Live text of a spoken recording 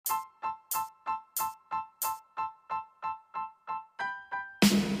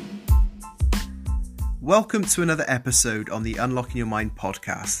Welcome to another episode on the Unlocking Your Mind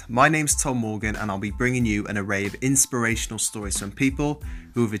podcast. My name's Tom Morgan and I'll be bringing you an array of inspirational stories from people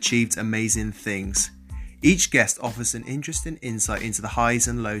who have achieved amazing things. Each guest offers an interesting insight into the highs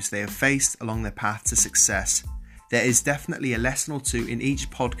and lows they have faced along their path to success. There is definitely a lesson or two in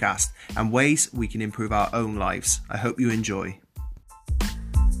each podcast and ways we can improve our own lives. I hope you enjoy.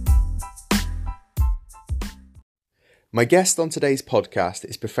 My guest on today's podcast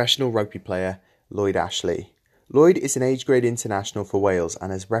is professional rugby player Lloyd Ashley. Lloyd is an age grade international for Wales and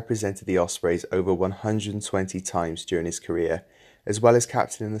has represented the Ospreys over 120 times during his career, as well as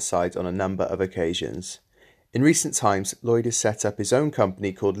captaining the side on a number of occasions. In recent times, Lloyd has set up his own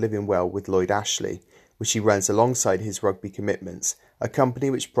company called Living Well with Lloyd Ashley, which he runs alongside his rugby commitments, a company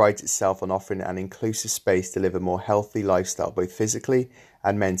which prides itself on offering an inclusive space to live a more healthy lifestyle both physically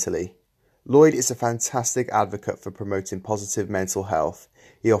and mentally. Lloyd is a fantastic advocate for promoting positive mental health.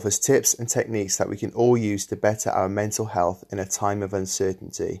 He offers tips and techniques that we can all use to better our mental health in a time of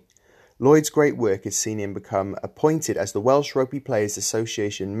uncertainty. Lloyd's great work has seen him become appointed as the Welsh Rugby Players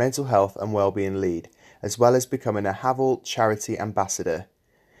Association Mental Health and Wellbeing Lead, as well as becoming a Havel Charity Ambassador.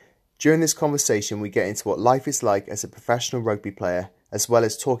 During this conversation, we get into what life is like as a professional rugby player, as well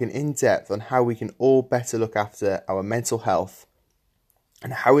as talking in depth on how we can all better look after our mental health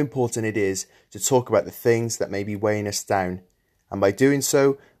and how important it is to talk about the things that may be weighing us down. And by doing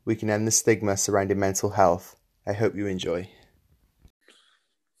so, we can end the stigma surrounding mental health. I hope you enjoy.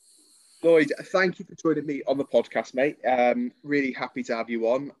 Lloyd, thank you for joining me on the podcast, mate. Really happy to have you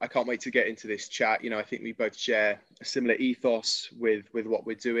on. I can't wait to get into this chat. I think we both share a similar ethos with what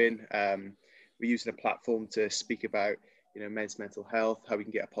we're doing. We're using a platform to speak about, men's mental health, how we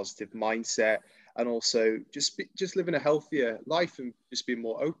can get a positive mindset, and also just living a healthier life and just being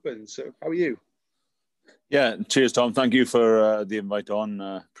more open. So how are you? Yeah, cheers, Tom. Thank you for the invite on.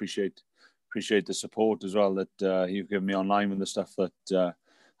 Appreciate the support as well that you've given me online with the stuff that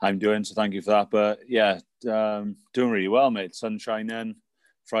I'm doing. So thank you for that. But yeah, doing really well, mate. Sun shining,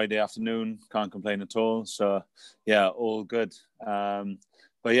 Friday afternoon, can't complain at all. So yeah, all good.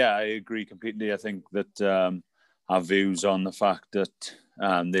 But yeah, I agree completely. I think that our views on the fact that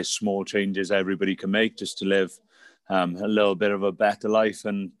there's small changes everybody can make just to live a little bit of a better life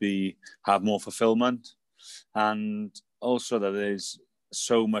and have more fulfillment. And also that there's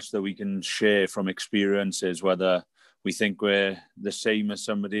so much that we can share from experiences, whether we think we're the same as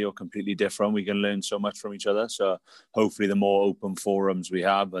somebody or completely different. We can learn so much from each other. So hopefully the more open forums we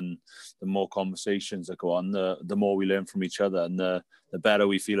have and the more conversations that go on, the more we learn from each other and the better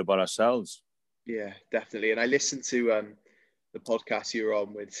we feel about ourselves. Yeah, definitely. And I listened to the podcast you were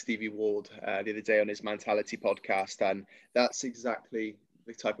on with Stevie Ward the other day on his Mentality podcast. And that's exactly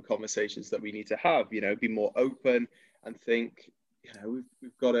the type of conversations that we need to have, be more open and think, we've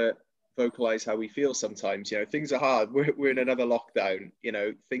got to vocalize how we feel sometimes. Things are hard. We're in another lockdown.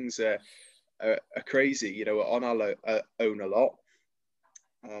 Things are crazy. We're on our own a lot.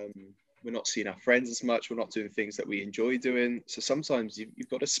 We're not seeing our friends as much. We're not doing things that we enjoy doing. So sometimes you've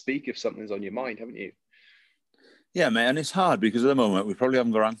got to speak if something's on your mind, haven't you? Yeah, mate. And it's hard because at the moment we probably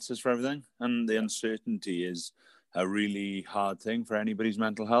haven't got answers for everything. And the uncertainty is a really hard thing for anybody's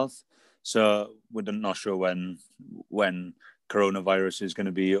mental health. So we're not sure when coronavirus is going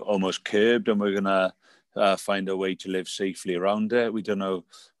to be almost curbed and we're going to find a way to live safely around it. We don't know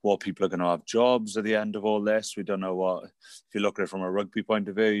what people are going to have jobs at the end of all this. We don't know if you look at it from a rugby point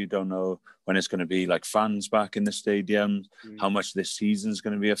of view, you don't know when it's going to be like fans back in the stadium, how much this season is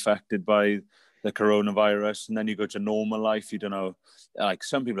going to be affected by the coronavirus. And then you go to normal life. You don't know, like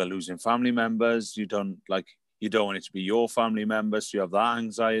some people are losing family members. You don't want it to be your family members. So you have that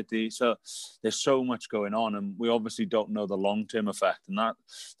anxiety. So there's so much going on and we obviously don't know the long-term effect and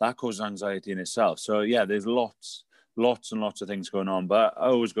that causes anxiety in itself. So yeah, there's lots and lots of things going on, but I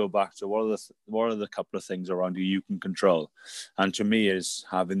always go back to what are the couple of things around you can control. And to me is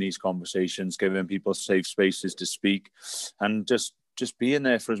having these conversations, giving people safe spaces to speak and just being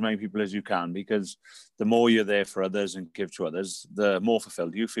there for as many people as you can, because the more you're there for others and give to others, the more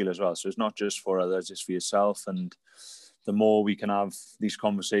fulfilled you feel as well. So it's not just for others, it's for yourself. And the more we can have these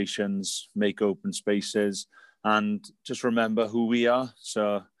conversations, make open spaces and just remember who we are.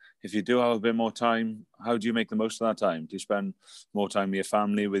 So if you do have a bit more time, how do you make the most of that time? Do you spend more time with your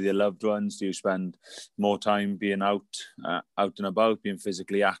family, with your loved ones? Do you spend more time being out and about, being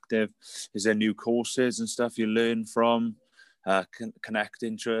physically active? Is there new courses and stuff you learn from?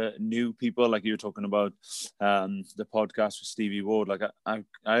 Connecting to new people, like you were talking about the podcast with Stevie Ward. Like I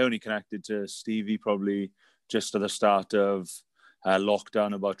only connected to Stevie probably just at the start of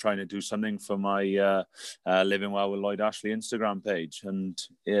lockdown about trying to do something for my Living Well with Lloyd Ashley Instagram page, and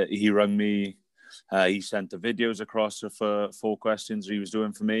he rang me He sent the videos across for 4 questions he was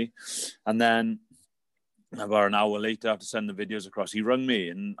doing for me. And then about an hour later, after sending the videos across, he rang me,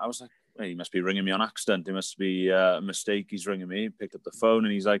 and I was like, hey, he must be ringing me on accident. It must be a mistake. He's ringing me. He picked up the phone,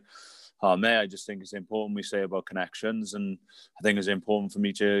 and he's like, oh, mate, I just think it's important we say about connections, and I think it's important for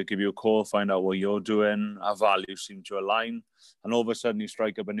me to give you a call, find out what you're doing. Our values seem to align, and all of a sudden you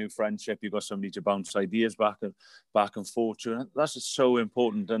strike up a new friendship. You've got somebody to bounce ideas back and forth to, and that's just so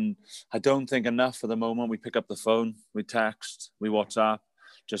important. And I don't think enough at the moment. We pick up the phone, we text, we WhatsApp,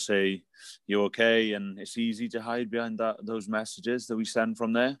 just say, you okay? And it's easy to hide behind those messages that we send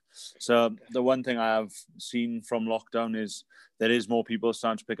from there. So the one thing I have seen from lockdown is there is more people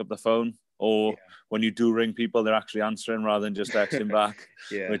starting to pick up the phone, or when you do ring people, they're actually answering rather than just texting back,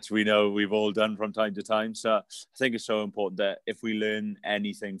 which we know we've all done from time to time. So I think it's so important that if we learn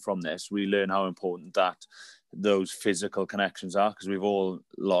anything from this, we learn how important that those physical connections are, because we've all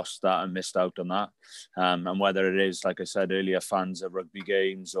lost that and missed out on that. And whether it is, like I said earlier, fans of rugby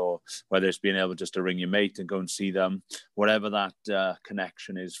games, or whether it's being able just to ring your mate and go and see them, whatever that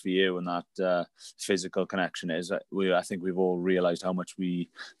connection is for you, and that physical connection is, I think we've all realised how much we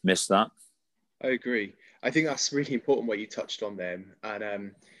miss that. I agree. I think that's really important what you touched on there.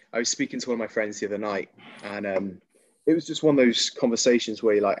 And I was speaking to one of my friends the other night, and it was just one of those conversations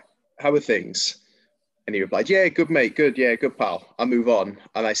where you're like, how are things? And he replied, yeah, good, mate. Good. Yeah, good, pal. I'll move on.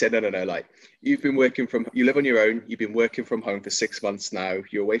 And I said, no. Like, you live on your own. You've been working from home for 6 months now.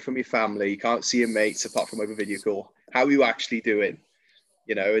 You're away from your family. You can't see your mates apart from over video call. How are you actually doing?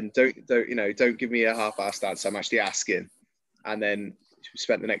 And don't give me a half-assed answer. I'm actually asking. And then we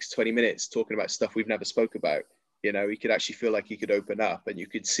spent the next 20 minutes talking about stuff we've never spoke about. He could actually feel like he could open up, and you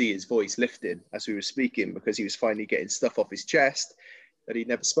could see his voice lifting as we were speaking, because he was finally getting stuff off his chest that he'd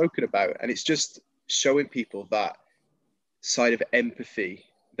never spoken about. And it's just showing people that side of empathy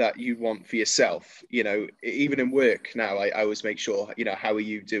that you want for yourself. Even in work now, I always make sure, how are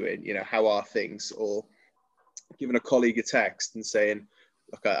you doing? How are things? Or giving a colleague a text and saying,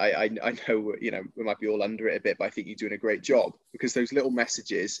 look, I know, we might be all under it a bit, but I think you're doing a great job. Because those little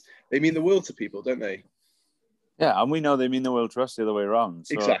messages, they mean the world to people, don't they? Yeah, and we know they mean the world to us the other way around.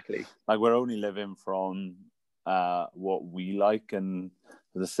 So, exactly. Like, we're only living from what we like and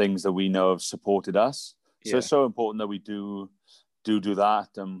the things that we know have supported us. So it's so important that we do that,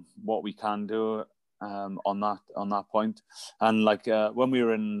 and what we can do on that point. And like when we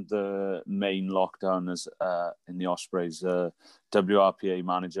were in the main lockdown as in the Ospreys, WRPA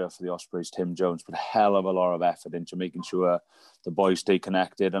manager for the Ospreys, Tim Jones, put a hell of a lot of effort into making sure the boys stay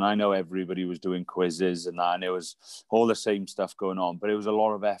connected. And I know everybody was doing quizzes and that, and it was all the same stuff going on, but it was a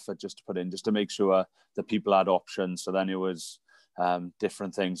lot of effort just to put in, just to make sure that people had options. So then it was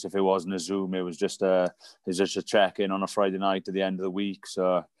different things. If it wasn't a Zoom, it was just a check-in on a Friday night at the end of the week.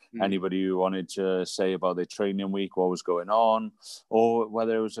 So anybody who wanted to say about their training week, what was going on, or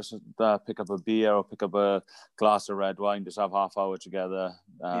whether it was just pick up a beer or pick up a glass of red wine, just have half hour together,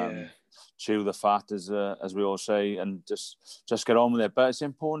 chew the fat, as we all say, and just get on with it. But it's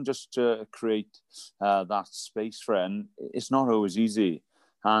important just to create that space for it, and it's not always easy.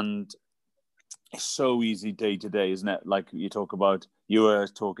 And it's so easy day to day, isn't it? Like you were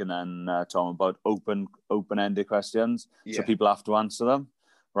talking then, Tom, about open-ended questions. So people have to answer them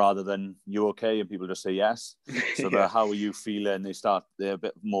rather than you okay, and people just say yes. So how are you feeling? They're a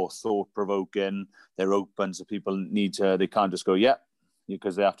bit more thought-provoking. They're open, so people they can't just go, yeah,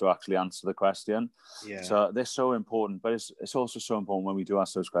 because they have to actually answer the question. So they're so important, but it's also so important when we do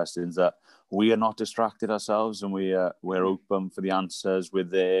ask those questions that we are not distracted ourselves, and we're open for the answers. We're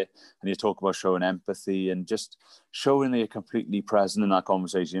there, and you talk about showing empathy and just showing that you're completely present in that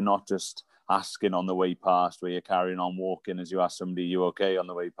conversation. You're not just asking on the way past, where you're carrying on walking as you ask somebody, you okay, on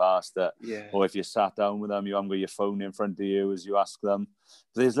the way past that, or if you sat down with them, you haven't got your phone in front of you as you ask them.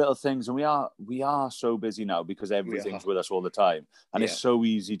 There's little things, and we are so busy now because everything's with us all the time, and it's so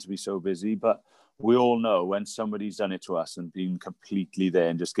easy to be so busy. But we all know when somebody's done it to us and been completely there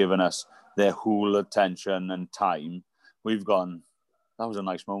and just given us their whole attention and time, we've gone, that was a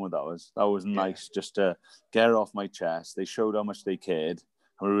nice moment. That was nice just to get it off my chest. They showed how much they cared,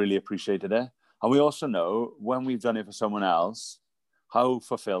 and we really appreciated it. And we also know when we've done it for someone else, how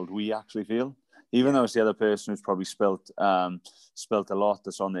fulfilled we actually feel. Even though it's the other person who's probably spilt a lot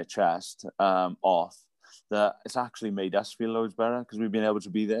that's on their chest off, that it's actually made us feel loads better because we've been able to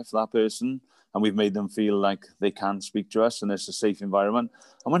be there for that person, and we've made them feel like they can speak to us and it's a safe environment.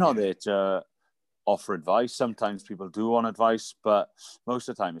 And we're not there to offer advice. Sometimes people do want advice, but most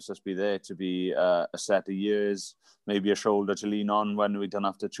of the time it's just be there to be a set of years, maybe a shoulder to lean on when we don't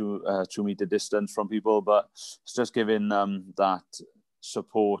have to 2 meter distance from people. But it's just giving them that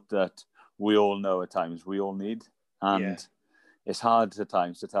support that we all know at times we all need. And it's hard at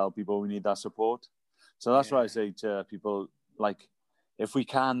times to tell people we need that support. So that's why I say to people, like, if we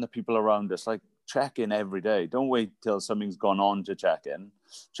can, the people around us, like, check in every day. Don't wait till something's gone on to check in.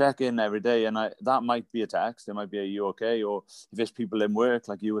 Check in every day. And that might be a text. It might be, are you okay? Or if it's people in work,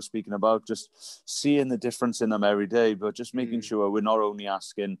 like you were speaking about, just seeing the difference in them every day, but just making sure we're not only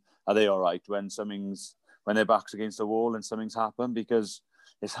asking, are they all right, when their back's against the wall and something's happened, because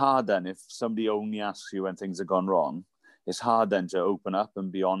it's hard then if somebody only asks you when things have gone wrong. It's hard then to open up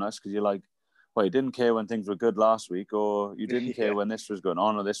and be honest, because you're like, well, you didn't care when things were good last week, or you didn't care when this was going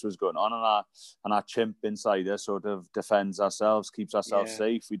on or this was going on. And our chimp inside us sort of defends ourselves, keeps ourselves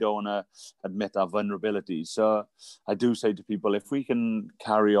safe. We don't want to admit our vulnerabilities. So I do say to people, if we can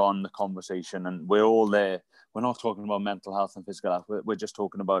carry on the conversation, and we're all there, we're not talking about mental health and physical health. We're just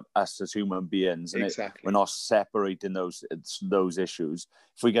talking about us as human beings. And we're not separating those issues.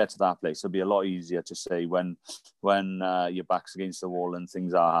 If we get to that place, it'll be a lot easier to say when your back's against the wall and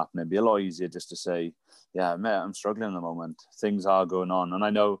things are happening. It'll be a lot easier just to say, yeah, mate, I'm struggling at the moment. Things are going on. And I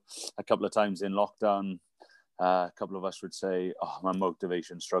know a couple of times in lockdown, a couple of us would say, "Oh, my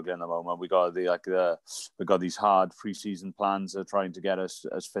motivation's struggling at the moment. We got these hard pre-season plans of trying to get us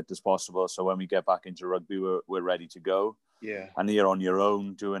as fit as possible. So when we get back into rugby, we're ready to go." Yeah. And you're on your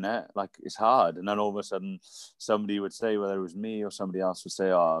own doing it. Like, it's hard. And then all of a sudden, somebody would say, whether it was me or somebody else would say,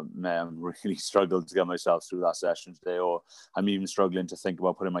 "Oh man, I'm really struggled to get myself through that session today," or "I'm even struggling to think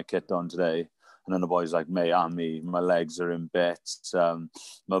about putting my kit on today." And then the boy's like, "Mate, I'm me. My legs are in bits.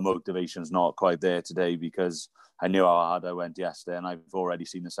 My motivation's not quite there today because I knew how hard I went yesterday, and I've already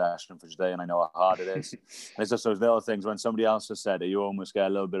seen the session for today, and I know how hard it is." And it's just those little things. When somebody else has said it, you almost get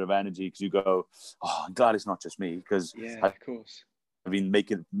a little bit of energy because you go, "Oh, I'm glad it's not just me." Because of course. I've been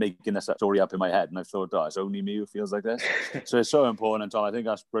making this story up in my head, and I've thought, "Oh, it's only me who feels like this." So it's so important, Tom. I think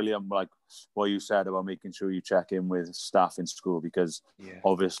that's brilliant, like what you said about making sure you check in with staff in school, because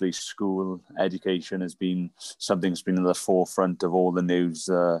obviously school education has been something that's been in the forefront of all the news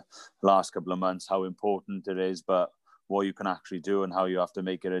last couple of months, how important it is, but what you can actually do and how you have to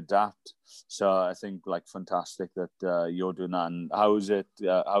make it adapt. So I think, like, fantastic that you're doing that. And how is it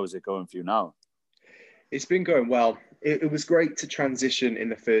going for you now? It's been going well. It was great to transition in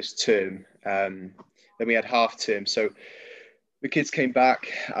the first term. Then we had half term. So the kids came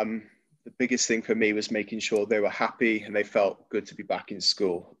back. The biggest thing for me was making sure they were happy and they felt good to be back in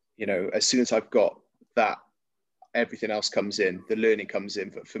school. You know, as soon as I've got that, everything else comes in, the learning comes in.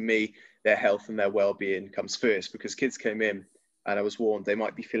 But for me, their health and their well-being comes first, because kids came in and I was warned they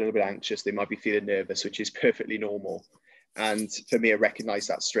might be feeling a bit anxious. They might be feeling nervous, which is perfectly normal. And for me, I recognized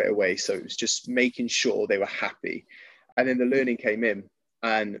that straight away. So it was just making sure they were happy. And then the learning came in.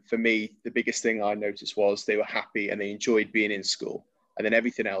 And for me, the biggest thing I noticed was they were happy and they enjoyed being in school. And then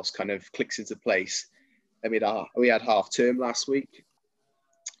everything else kind of clicks into place. I mean, we had half term last week.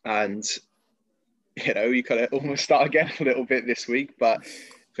 And, you know, you kind of almost start again a little bit this week. But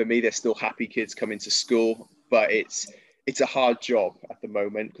for me, they're still happy kids coming to school. But it's a hard job at the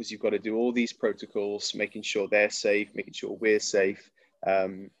moment, because you've got to do all these protocols, making sure they're safe, making sure we're safe.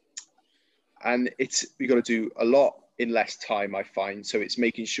 And we've got to do a lot in less time, I find. So it's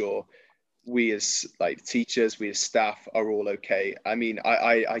making sure we as like teachers, we as staff are all okay. I mean,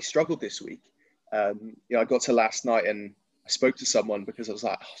 I struggled this week. You know, I got to last night and I spoke to someone because I was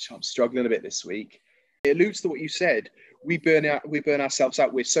like, "Oh, I'm struggling a bit this week." It alludes to what you said. We burn ourselves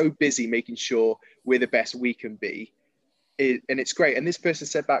out. We're so busy making sure we're the best we can be. And it's great. And this person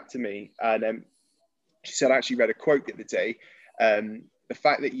said back to me, and she said, I actually read a quote the other day. The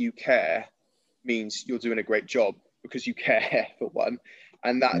fact that you care means you're doing a great job, because you care, for one.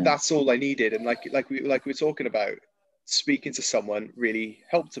 And that's all I needed. And like we were talking about, speaking to someone really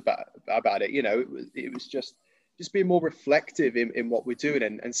helped about it. You know, it was just being more reflective in what we're doing,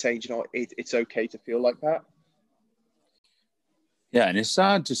 and saying, you know, it's okay to feel like that. Yeah, and it's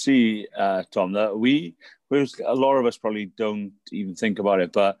sad to see, Tom, that a lot of us probably don't even think about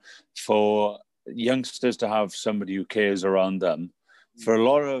it, but for youngsters to have somebody who cares around them, for a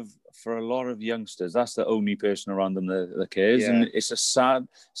lot of youngsters, that's the only person around them that cares. And it's a sad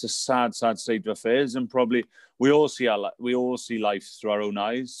state of affairs. And probably we all see life through our own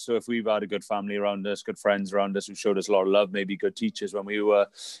eyes. So if we've had a good family around us, good friends around us who showed us a lot of love, maybe good teachers when we were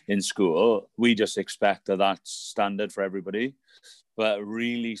in school, we just expect that that's standard for everybody. But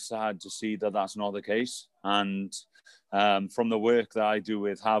really sad to see that that's not the case. And from the work that I do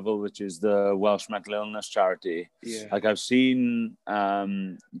with Havel, which is the Welsh mental illness charity, like I've seen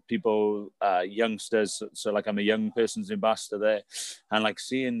people, youngsters, so like I'm a young person's ambassador there, and like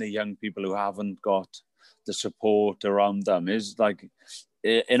seeing the young people who haven't got the support around them is like,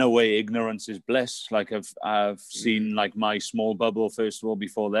 in a way, ignorance is bliss. Like I've seen like my small bubble first of all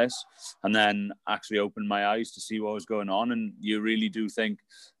before this, and then actually opened my eyes to see what was going on. And you really do think,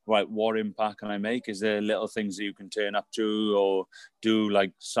 right, what impact can I make? Is there little things that you can turn up to, or do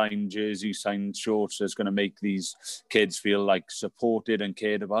like signed jerseys, signed shorts that's going to make these kids feel like supported and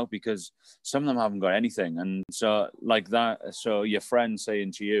cared about? Because some of them haven't got anything. And so like that, so your friend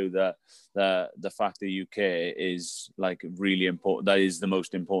saying to you that the fact that you care is like really important, that is the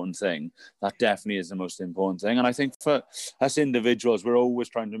most important thing. That definitely is the most important thing. And I think for us individuals, we're always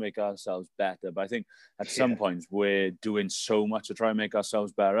trying to make ourselves better. But I think at some points we're doing so much to try and make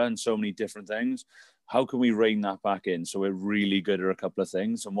ourselves better and so many different things. How can we rein that back in so we're really good at a couple of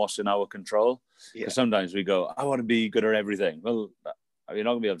things and what's in our control? Because sometimes we go, I want to be good at everything. Well, you're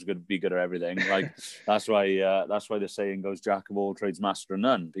not going to be able to be good at everything. Like that's why the saying goes, Jack of all trades, master of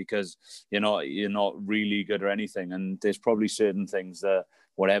none, because you're not really good at anything. And there's probably certain things that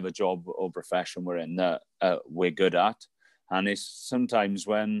whatever job or profession we're in that we're good at. And it's sometimes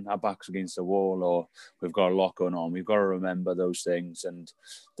when our back's against the wall or we've got a lot going on, we've got to remember those things and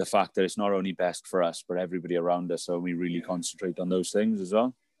the fact that it's not only best for us, but everybody around us. So we really concentrate on those things as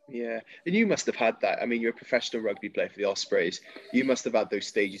well. Yeah, and you must have had that. I mean, you're a professional rugby player for the Ospreys. You must have had those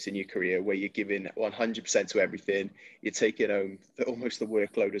stages in your career where you're giving 100% to everything. You're taking home almost the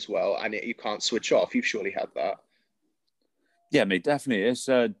workload as well, and you can't switch off. You've surely had that. Yeah, mate, definitely. It's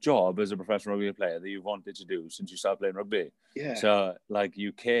a job as a professional rugby player that you've wanted to do since you started playing rugby. Yeah. So, like,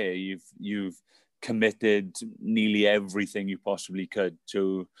 you care. You've committed nearly everything you possibly could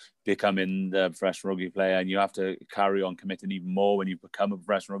to becoming the professional rugby player, and you have to carry on committing even more when you become a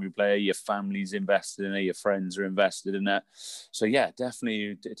professional rugby player. Your family's invested in it, your friends are invested in it. So yeah,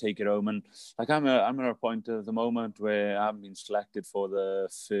 definitely take it home. And like I'm at a point at the moment where I haven't been selected for the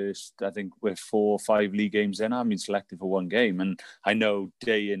first, I think we're 4 or 5 league games in. I haven't been selected for one game, and I know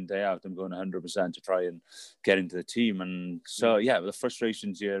day in day out I'm going 100% to try and get into the team. And so yeah, the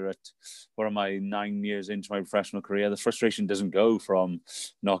frustrations here at what am I 9 years into my professional career, the frustration doesn't go from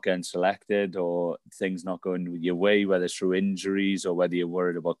not getting selected or things not going your way, whether it's through injuries or whether you're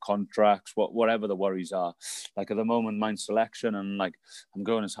worried about contracts, whatever the worries are. Like at the moment, mine's selection, and like I'm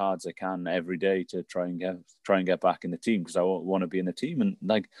going as hard as I can every day to try and get back in the team because I want to be in the team, and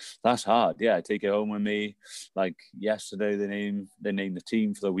like that's hard. Yeah, I take it home with me. Like yesterday, they named the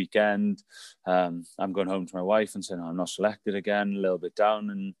team for the weekend. I'm going home to my wife and saying, I'm not selected again, a little bit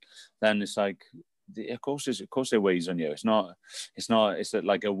down, and then it's like, of course it weighs on you. It's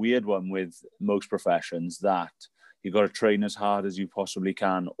like a weird one with most professions that you've got to train as hard as you possibly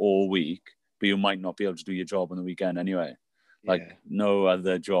can all week, but you might not be able to do your job on the weekend anyway. Like no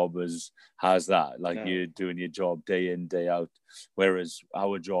other job has that. Like you're doing your job day in, day out. Whereas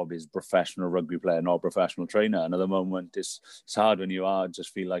our job is professional rugby player, not professional trainer. And at the moment, it's hard when you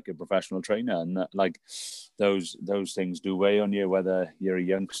just feel like a professional trainer. And like those things do weigh on you, whether you're a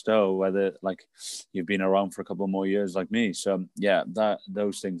youngster or whether like you've been around for a couple more years like me. So yeah,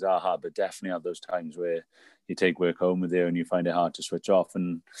 those things are hard, but definitely have those times where you take work home with you and you find it hard to switch off.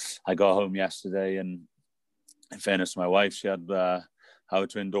 And I got home yesterday, and in fairness to my wife, she had our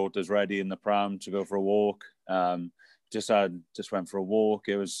twin daughters ready in the pram to go for a walk. Just went for a walk.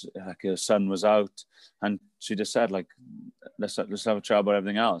 It was like the sun was out, and she just said like, let's have a chat about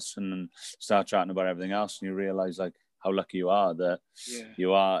everything else, and then start chatting about everything else, and you realize like how lucky you are that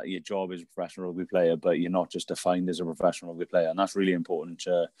your job is a professional rugby player, but you're not just defined as a professional rugby player. And that's really important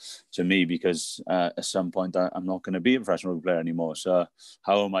to me because at some point I'm not going to be a professional rugby player anymore. So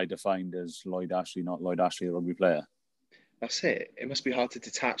how am I defined as Lloyd Ashley, not Lloyd Ashley, a rugby player? That's it. It must be hard to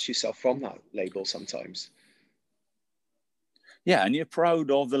detach yourself from that label sometimes. Yeah, and you're proud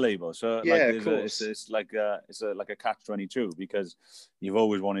of the label. So yeah, like, of course. it's like a catch-22 because you've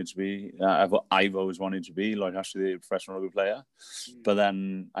always wanted to be. I've always wanted to be Lloyd Ashley, the professional rugby player. But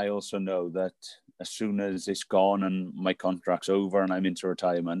then I also know that as soon as it's gone and my contract's over and I'm into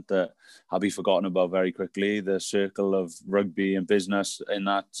retirement, that I'll be forgotten about very quickly. The circle of rugby and business in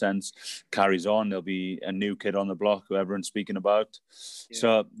that sense carries on. There'll be a new kid on the block who everyone's speaking about. Yeah.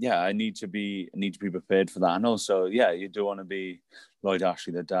 So yeah, I need to be prepared for that. And also, yeah, you do want to be Lloyd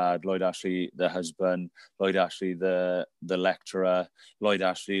Ashley, the dad, Lloyd Ashley, the husband, Lloyd Ashley, the lecturer, Lloyd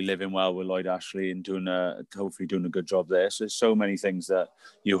Ashley, living well with Lloyd Ashley and hopefully doing a good job there. So there's so many things that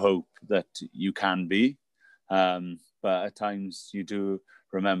you hope that you can be. But at times you do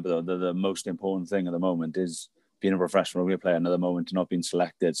remember though, that the most important thing at the moment is being a professional rugby player and at the moment not being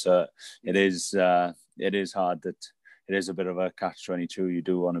selected. So it is hard that it is a bit of a catch-22. You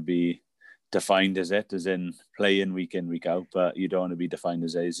do want to be defined as in playing week in, week out, but you don't want to be defined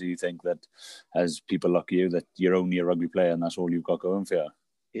as you think that as people look at you that you're only a rugby player and that's all you've got going for you.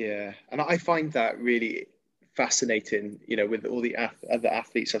 Yeah, and I find that really fascinating, with all the other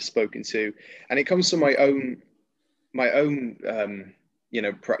athletes I've spoken to, and it comes from my own like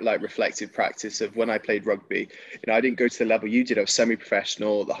reflective practice of when I played rugby. I didn't go to the level you did. I was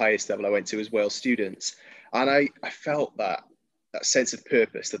semi-professional. The highest level I went to was Wales students, and I felt that sense of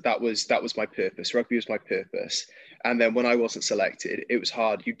purpose, that was my purpose. Rugby was my purpose. And then when I wasn't selected, it was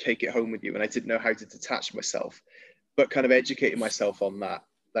hard. You'd take it home with you, and I didn't know how to detach myself. But kind of educating myself on that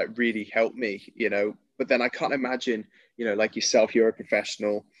really helped me. But then I can't imagine, like yourself, you're a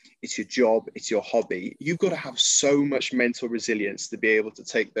professional, it's your job, it's your hobby. You've got to have so much mental resilience to be able to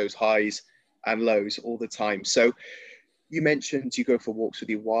take those highs and lows all the time. So you mentioned you go for walks with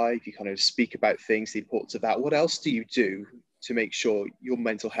your wife, you kind of speak about things, the importance of that. What else do you do to make sure your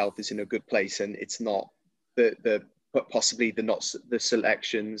mental health is in a good place and it's not the but possibly the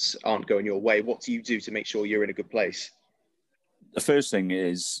selections aren't going your way? What do you do to make sure you're in a good place? The first thing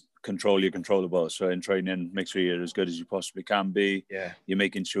is control your controllables. So in training, make sure you're as good as you possibly can be. Yeah. You're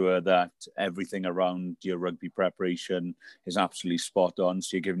making sure that everything around your rugby preparation is absolutely spot on.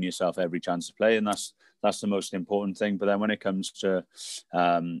 So you're giving yourself every chance to play, and that's the most important thing. But then when it comes to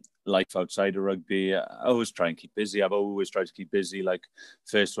life outside of rugby, I always try and keep busy. I've always tried to keep busy. Like,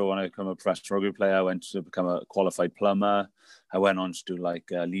 first of all, when I became a professional rugby player, I went to become a qualified plumber. I went on to do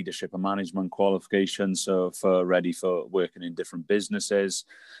like leadership and management qualifications, so ready for working in different businesses.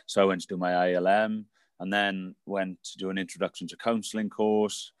 So I went to do my ILM, and then went to do an introduction to counselling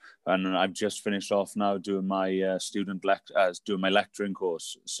course. And I've just finished off now doing my doing my lecturing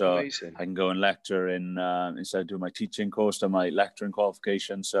course. So Amazing. I can go and lecture in instead of doing my teaching course, do my lecturing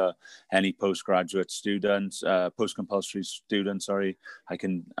qualification. So any postgraduate students, post-compulsory students, sorry, I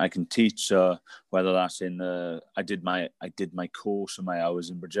can teach. So whether that's in I did my course and my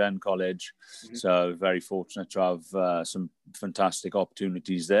hours in Bridgend College. Mm-hmm. So very fortunate to have some fantastic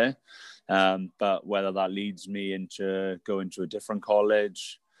opportunities there. But whether that leads me into going to a different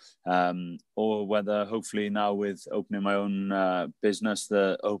college, or whether hopefully now with opening my own business,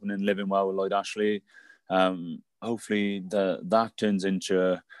 the opening Living Well with Lloyd Ashley, hopefully that turns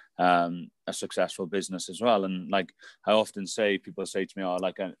into a successful business as well. And like I often say, people say to me, oh,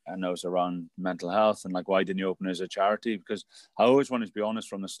 like I know it's around mental health, and like, why didn't you open it as a charity? Because I always wanted to be honest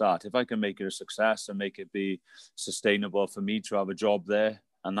from the start. If I can make it a success and make it be sustainable for me to have a job there,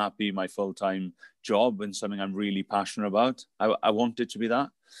 and that be my full-time job and something I'm really passionate about, I want it to be that.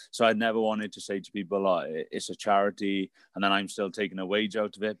 So I'd never wanted to say to people, oh, it's a charity, and then I'm still taking a wage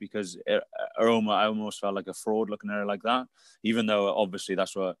out of it, because I almost felt like a fraud looking at it like that, even though obviously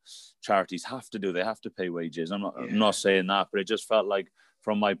that's what charities have to do. They have to pay wages. I'm not saying that, but it just felt like,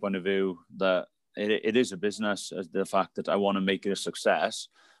 from my point of view, that it is a business. The fact that I want to make it a success,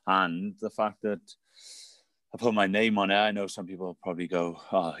 and the fact that I put my name on it. I know some people probably go,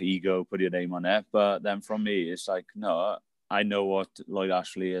 oh, ego, put your name on it. But then from me, it's like, no, I know what Lloyd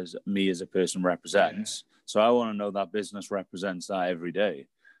Ashley as me as a person represents. Yeah. So I want to know that business represents that every day.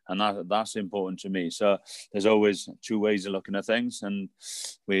 And that's important to me. So there's always two ways of looking at things, and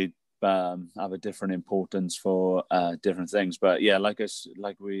we have a different importance for different things. But yeah,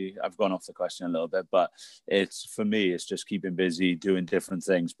 I've gone off the question a little bit, but for me, it's just keeping busy, doing different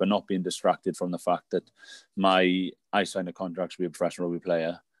things, but not being distracted from the fact that I signed a contract to be a professional rugby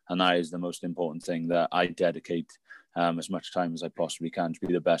player, and that is the most important thing, that I dedicate as much time as I possibly can to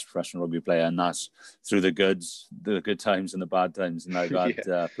be the best professional rugby player. And that's through the good times and the bad times. And I've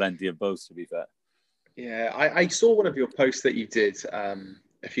had plenty of both, to be fair. Yeah, I saw one of your posts that you did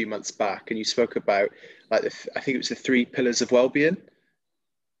a few months back, and you spoke about I think it was the 3 pillars of well-being.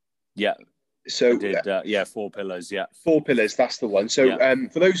 Yeah. So I did, 4 pillars. Yeah. 4 pillars. That's the one. So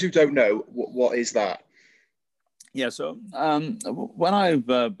for those who don't know, what is that? Yeah. So when I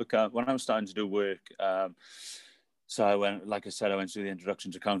was starting to do work, so I went through the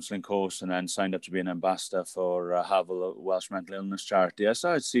introduction to counselling course, and then signed up to be an ambassador for Havel, Welsh mental illness charity. I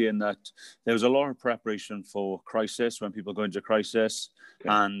started seeing that there was a lot of preparation for crisis, when people go into crisis. Okay.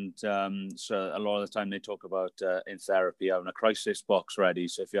 And so a lot of the time they talk about in therapy having a crisis box ready.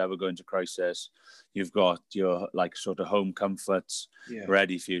 So if you ever go into crisis, you've got your like sort of home comforts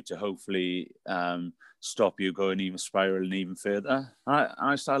ready for you to hopefully stop you going even spiraling even further. And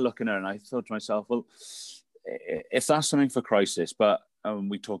I started looking at it, and I thought to myself, well, if that's something for crisis, but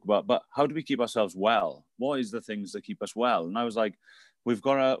we talk about, but how do we keep ourselves well? What is the things that keep us well? And I was like, we've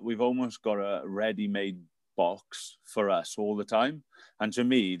almost got a ready-made box for us all the time. And to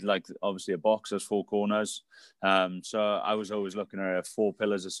me, like obviously a box has 4 corners. So I was always looking at 4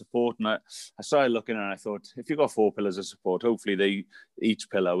 pillars of support. And I started looking and I thought, if you've got 4 pillars of support, hopefully each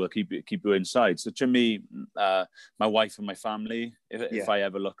pillar will keep you inside. So to me, my wife and my family, if I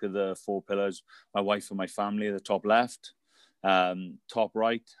ever look at the 4 pillars, my wife and my family are the top left. Top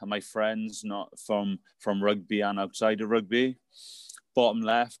right are my friends, not from rugby and outside of rugby. Bottom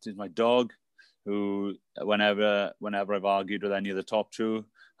left is my dog, who whenever I've argued with any of the top 2,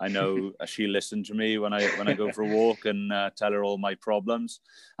 I know she'll listen to me when I go for a walk and tell her all my problems.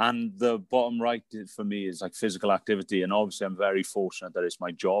 And the bottom right for me is like physical activity. And obviously I'm very fortunate that it's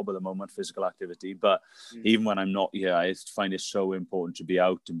my job at the moment, physical activity. But even when I'm not here, I find it so important to be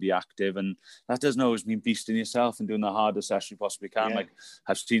out and be active. And that doesn't always mean beasting yourself and doing the hardest session you possibly can. Yeah. Like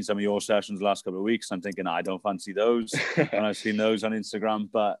I've seen some of your sessions the last couple of weeks. I'm thinking, I don't fancy those. And I've seen those on Instagram,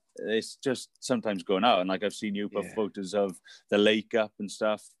 but it's just sometimes going out. And like I've seen you put photos of the lake up and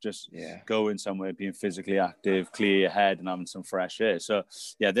stuff, just going somewhere, being physically active, clear your head and having some fresh air. So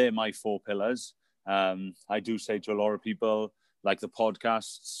yeah, they're my 4 pillars. I do say to a lot of people, like the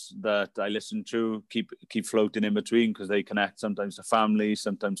podcasts that I listen to, keep floating in between, because they connect sometimes to family,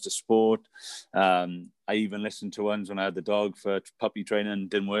 sometimes to sport. I even listened to ones when I had the dog for puppy training and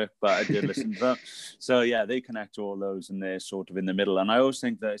didn't work, but I did listen to them. So yeah, they connect to all those and they're sort of in the middle. And I always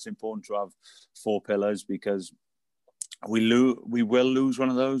think that it's important to have 4 pillars, because we will lose one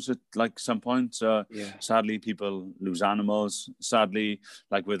of those at like some point. Sadly, people lose animals. Sadly,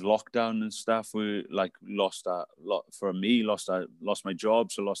 like with lockdown and stuff, we like lost my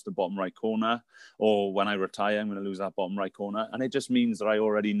job, so lost the bottom right corner. Or when I retire, I'm going to lose that bottom right corner, and it just means that I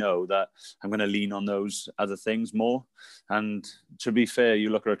already know that I'm going to lean on those other things more. And to be fair,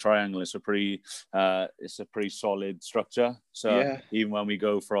 you look at a triangle; it's a pretty solid structure. So even when we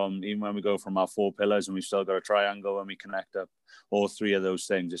go from our 4 pillars and we've still got a triangle, and we connect up all 3 of those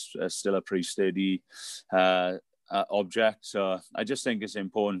things, it's still a pretty sturdy object. So I just think it's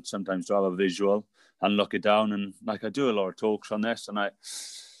important sometimes to have a visual and look it down. And like I do a lot of talks on this, and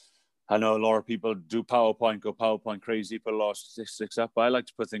I know a lot of people do go PowerPoint crazy, put a lot of statistics up, but I like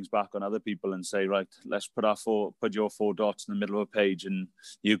to put things back on other people and say, right, let's put your 4 dots in the middle of a page and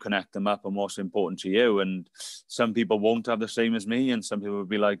you connect them up and what's important to you. And some people won't have the same as me, and some people will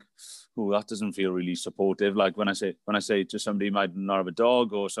be like, oh, that doesn't feel really supportive. Like when I say to somebody who might not have a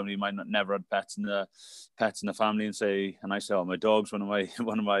dog, or somebody who might never had pets in the family, and I say, oh, my dog's one of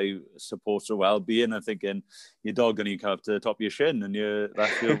my supports of well-being. I'm thinking your dog going to come up to the top of your shin, and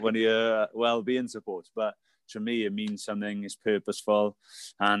that's one of your well-being supports. But to me, it means something. It's purposeful,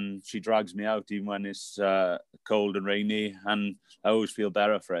 and she drags me out even when it's cold and rainy, and I always feel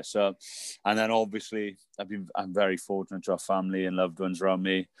better for it. So, and then obviously I'm very fortunate to have family and loved ones around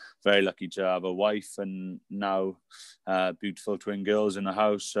me. Very lucky to have a wife and now beautiful twin girls in the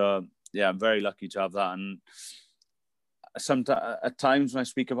house. So yeah, I'm very lucky to have that. And sometimes at times when I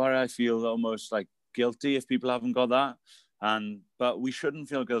speak about it, I feel almost like guilty if people haven't got that. But we shouldn't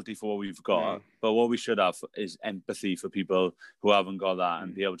feel guilty for what we've got. No. But what we should have is empathy for people who haven't got that,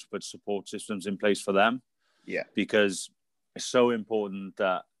 and be able to put support systems in place for them. Yeah. Because it's so important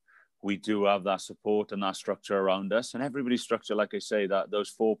that we do have that support and that structure around us. And everybody's structure, like I say, that those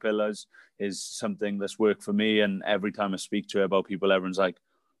 4 pillars is something that's worked for me. And every time I speak to about people, everyone's like,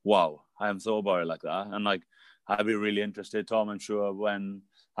 wow, I haven't thought about it like that. And like, I'd be really interested, Tom, I'm sure when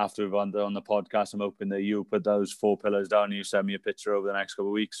after we've on the podcast, I'm hoping that you put those 4 pillars down and you send me a picture over the next couple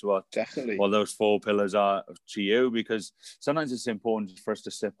of weeks what those 4 pillars are to you, because sometimes it's important for us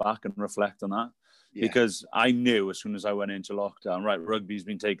to sit back and reflect on that. Yeah. Because I knew as soon as I went into lockdown, right, rugby's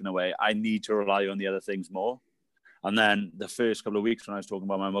been taken away, I need to rely on the other things more. And then the first couple of weeks when I was talking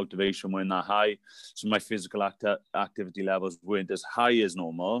about my motivation weren't that high, so my physical activity levels weren't as high as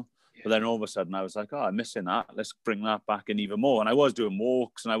normal. But then all of a sudden I was like, oh, I'm missing that. Let's bring that back in even more. And I was doing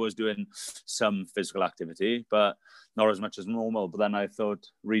walks and I was doing some physical activity, but not as much as normal. But then I thought,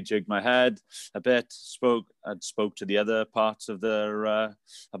 rejigged my head a bit, spoke to the other parts of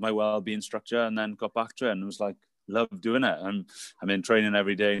my well-being structure, and then got back to it and was like, love doing it. I'm in training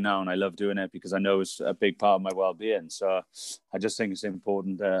every day now, and I love doing it because I know it's a big part of my well-being. So I just think it's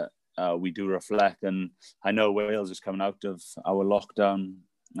important that we do reflect. And I know Wales is coming out of our lockdown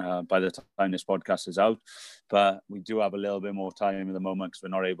by the time this podcast is out, but we do have a little bit more time at the moment because we're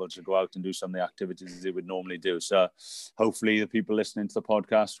not able to go out and do some of the activities they would normally do. So hopefully the people listening to the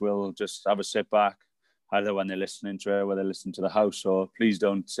podcast will just have a sit back, either when they're listening to it, whether they listen to the house, or please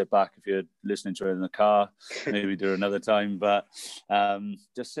don't sit back if you're listening to it in the car, maybe do it another time. But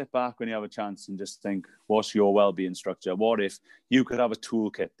just sit back when you have a chance and just think, what's your well-being structure? What if you could have a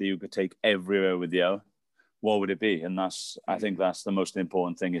toolkit that you could take everywhere with you? what would it be? And I think that's the most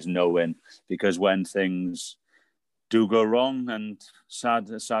important thing, is knowing, because when things do go wrong, and sad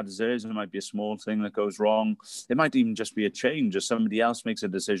as it is, it might be a small thing that goes wrong. It might even just be a change, or somebody else makes a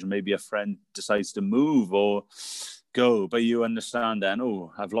decision. Maybe a friend decides to move or go, but you understand then,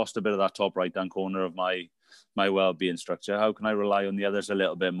 oh, I've lost a bit of that top right-hand corner of my well-being structure. How can I rely on the others a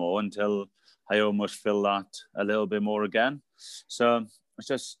little bit more until I almost fill that a little bit more again? So it's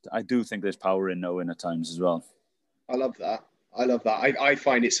just, I do think there's power in knowing at times as well. I love that. I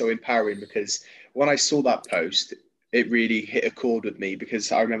find it so empowering, because when I saw that post, it really hit a chord with me, because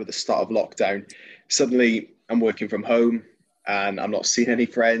I remember the start of lockdown. Suddenly I'm working from home and I'm not seeing any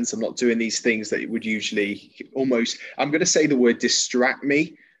friends. I'm not doing these things that would usually almost, I'm going to say the word, distract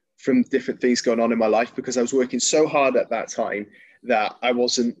me from different things going on in my life, because I was working so hard at that time that I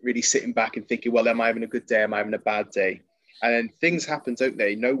wasn't really sitting back and thinking, well, am I having a good day? Am I having a bad day? And then things happen, don't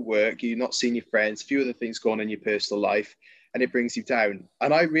they? No work, you're not seeing your friends, a few other things going on in your personal life, and it brings you down.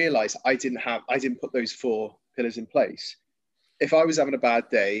 And I realized I didn't put those 4 pillars in place. If I was having a bad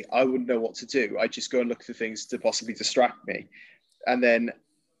day, I wouldn't know what to do. I'd just go and look for things to possibly distract me. And then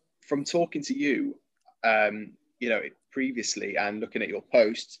from talking to you, previously, and looking at your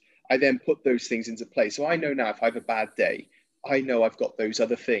posts, I then put those things into place. So I know now, if I have a bad day, I know I've got those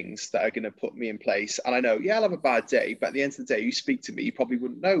other things that are going to put me in place. And I know, yeah, I'll have a bad day, but at the end of the day, you speak to me, you probably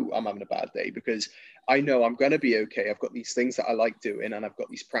wouldn't know I'm having a bad day, because I know I'm going to be okay. I've got these things that I like doing, and I've got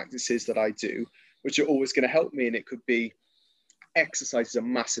these practices that I do, which are always going to help me. And it could be, exercise is a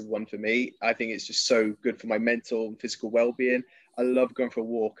massive one for me. I think it's just so good for my mental and physical well-being. I love going for a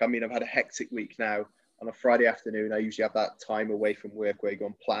walk. I mean, I've had a hectic week now. On a Friday afternoon, I usually have that time away from work where you go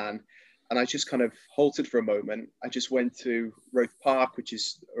and plan. And I just kind of halted for a moment. I just went to Roath Park, which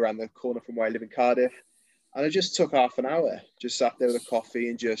is around the corner from where I live in Cardiff. And I just took half an hour, just sat there with a coffee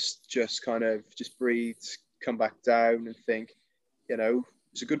and just kind of just breathe, come back down and think,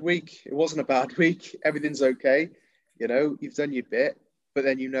 it's a good week. It wasn't a bad week. Everything's okay. You've done your bit, but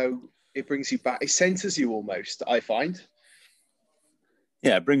then, it brings you back. It centers you almost, I find.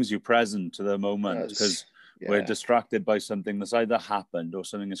 Yeah, it brings you present to the moment, because we're distracted by something that's either happened or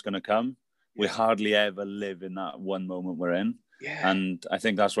something that's going to come. We hardly ever live in that one moment we're in. Yeah. And I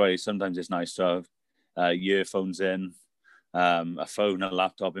think that's why sometimes it's nice to have earphones in, a phone, a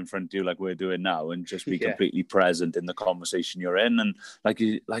laptop in front of you, like we're doing now, and just be completely present in the conversation you're in. And like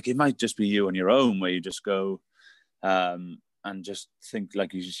it might just be you on your own, where you just go, and just think,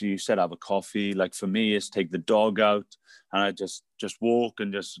 like you said, have a coffee. Like for me, it's take the dog out, and I just walk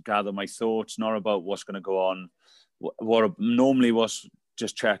and just gather my thoughts, not about what's going to go on. What normally was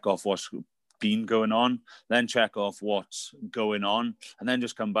just check off what's been going on, then check off what's going on, and then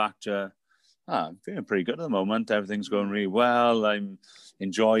just come back to, I'm feeling pretty good at the moment. Everything's going really well. I'm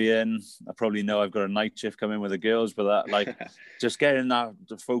enjoying. I probably know I've got a night shift coming with the girls, but that, just getting that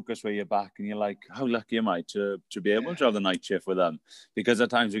the focus where you're back and you're like, how lucky am I to be able to have the night shift with them? Because at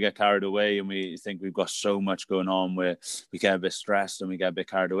times we get carried away and we think we've got so much going on where we get a bit stressed and we get a bit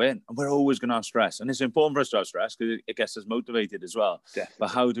carried away. And we're always going to have stress. And it's important for us to have stress because it gets us motivated as well. Definitely. But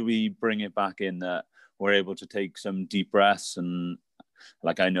how do we bring it back in that we're able to take some deep breaths? And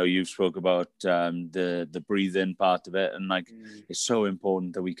like, I know you've spoke about the breathing part of it, and it's so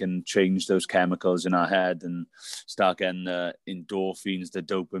important that we can change those chemicals in our head and start getting the endorphins, the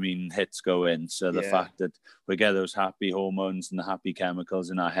dopamine hits going. So the fact that we get those happy hormones and the happy chemicals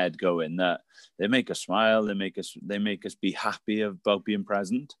in our head going, that they make us smile, they make us be happy about being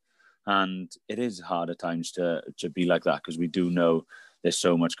present. And it is hard at times to be like that, because we do know there's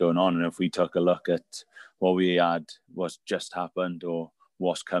so much going on. And if we took a look at what we had, what's just happened or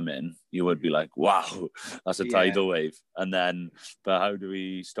what's coming, you would be like, wow, that's a tidal wave. And then, but how do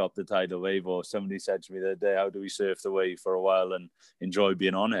we stop the tidal wave? Or somebody said to me the other day, how do we surf the wave for a while and enjoy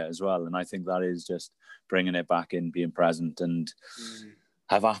being on it as well? And I think that is just bringing it back in, being present. And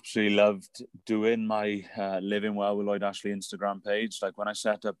I've absolutely loved doing my Living Well with Lloyd Ashley Instagram page. Like when I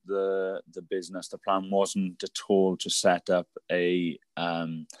set up the business, the plan wasn't at all to set up a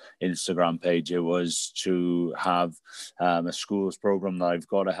Instagram page. It was to have a schools program that I've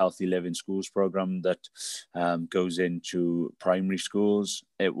got, a healthy living schools program that goes into primary schools.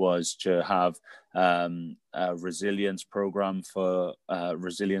 It was to have a resilience program for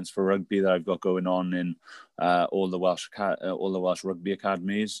resilience for rugby that I've got going on in all the Welsh rugby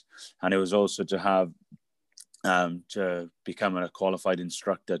academies, and it was also to have to become a qualified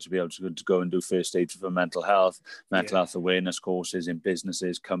instructor, to be able to go and do first aid for mental health awareness courses in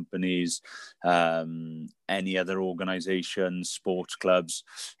businesses, companies, any other organizations, sports clubs.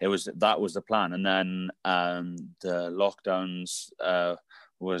 That was the plan. And then the lockdowns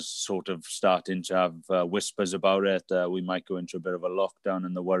was sort of starting to have whispers about it. We might go into a bit of a lockdown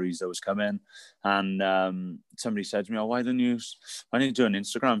and the worries that was coming. And somebody said to me, "Oh, why don't you do an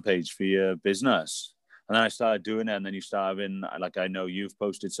Instagram page for your business?" And then I started doing it, and then you start having, like, I know you've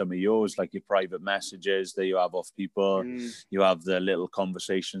posted some of yours, like your private messages that you have off people. You have the little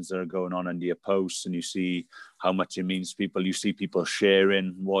conversations that are going on under your posts, and you see how much it means to people. You see people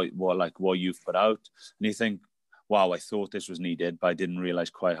sharing what you've put out, and you think, wow, I thought this was needed, but I didn't realize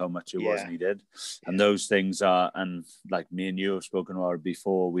quite how much it was needed. And those things are, and like me and you have spoken about it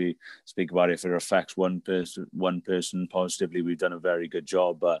before, we speak about if it affects one person positively, we've done a very good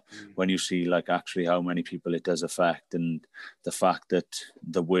job. But when you see like actually how many people it does affect, and the fact that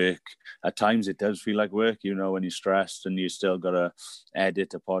the work, at times it does feel like work, you know, when you're stressed and you still got to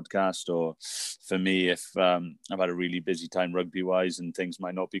edit a podcast. Or for me, if I've had a really busy time rugby wise and things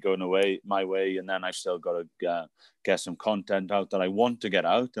might not be going my way, and then I've still got to get some content out that I want to get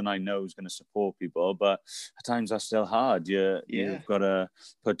out and I know is going to support people, but at times that's still hard. You've got to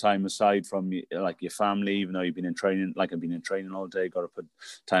put time aside from like your family, even though you've been in training, like I've been in training all day, got to put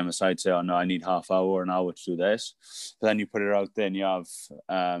time aside, say, oh no, I need half hour, an hour to do this. But then you put it out there and you have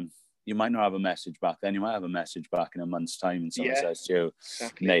you might not have a message back then. You might have a message back in a month's time and someone says to you,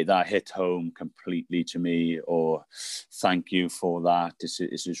 Nate, that hit home completely to me, or thank you for that. This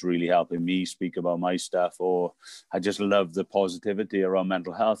is really helping me speak about my stuff. Or I just love the positivity around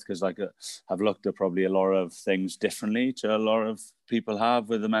mental health, because like I've looked at probably a lot of things differently to a lot of people have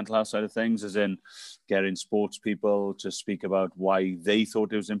with the mental health side of things, as in getting sports people to speak about why they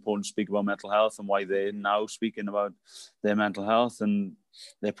thought it was important to speak about mental health and why they're now speaking about their mental health. And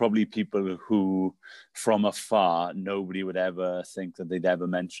they're probably people who from afar nobody would ever think that they'd ever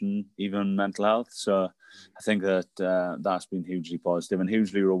mention even mental health. So I think that that's been hugely positive and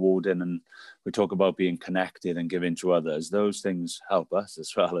hugely rewarding. And we talk about being connected and giving to others. Those things help us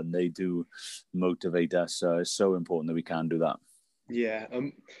as well, and they do motivate us. So it's so important that we can do that. Yeah.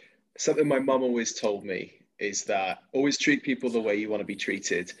 Something my mum always told me is that always treat people the way you want to be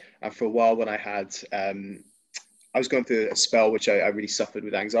treated. And for a while when I was going through a spell which I really suffered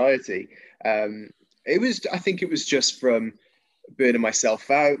with anxiety. I think it was just from burning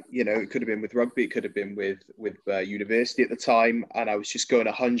myself out. You know, it could have been with rugby, it could have been with university at the time, and I was just going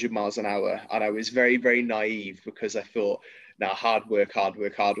 100 miles an hour, and I was very, very naive because I thought, now hard work.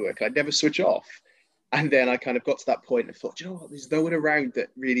 I'd never switch off. And then I kind of got to that point and thought, you know what, there's no one around that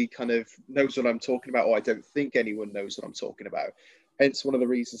really kind of knows what I'm talking about, or I don't think anyone knows what I'm talking about. Hence, one of the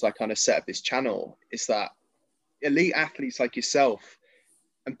reasons I kind of set up this channel is that elite athletes like yourself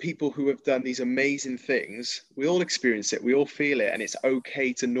and people who have done these amazing things, we all experience it, we all feel it, and it's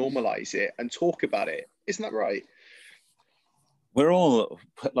okay to normalize it and talk about it. Isn't that right? We're all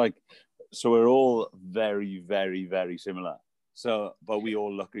we're all very, very, very similar. So, but we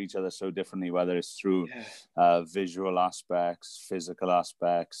all look at each other so differently, whether it's through visual aspects, physical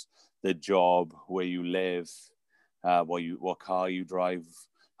aspects, the job, where you live, what car you drive,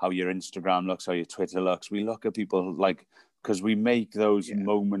 how your Instagram looks, how your Twitter looks. We look at people because we make those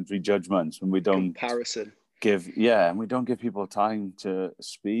momentary judgments when we don't and we don't give people time to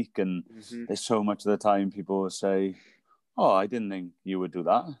speak. And there's so much of the time people will say, oh, I didn't think you would do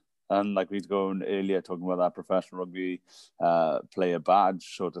that. And like we'd gone earlier talking about that professional rugby player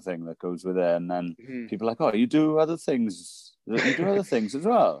badge sort of thing that goes with it. And then people are like, oh, you do other things. You do other things as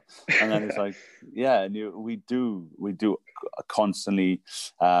well. And then it's like, and we do constantly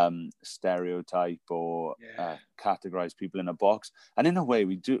stereotype or categorize people in a box. And in a way,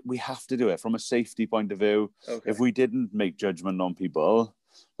 we have to do it from a safety point of view. Okay. If we didn't make judgment on people,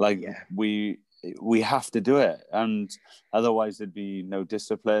 we have to do it, and otherwise there'd be no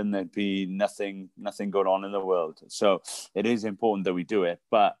discipline, there'd be nothing going on in the world. So it is important that we do it,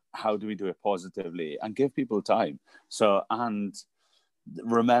 but how do we do it positively and give people time? So, and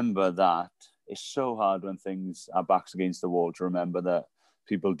remember that it's so hard when things are backs against the wall to remember that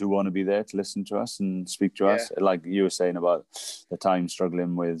people do want to be there to listen to us and speak to us, like you were saying about the time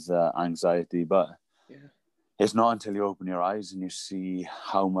struggling with anxiety, but it's not until you open your eyes and you see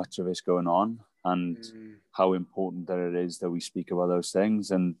how much of it's going on and how important that it is that we speak about those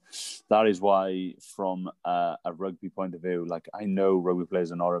things. And that is why, from a rugby point of view, like I know rugby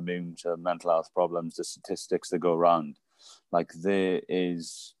players are not immune to mental health problems, the statistics that go around. Like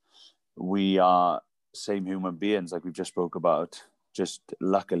we are same human beings, like we've just spoke about, just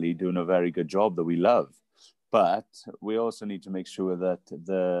luckily doing a very good job that we love. But we also need to make sure that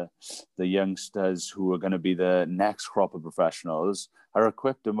the youngsters who are going to be the next crop of professionals are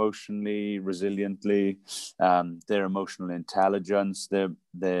equipped emotionally, resiliently, their emotional intelligence,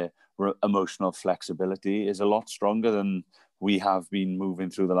 their emotional flexibility is a lot stronger than we have been moving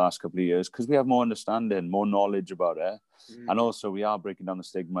through the last couple of years because we have more understanding, more knowledge about it. And also we are breaking down the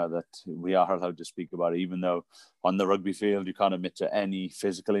stigma that we are allowed to speak about it, even though on the rugby field you can't admit to any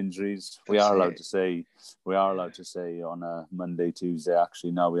physical injuries. We are allowed to say on a Monday, Tuesday,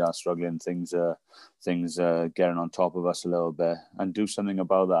 actually now we are struggling, things are getting on top of us a little bit, and do something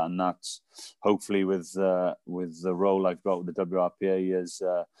about that. And that's hopefully with the role I've got with the WRPA as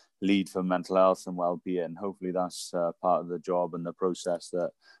lead for mental health and well-being. Hopefully that's part of the job and the process that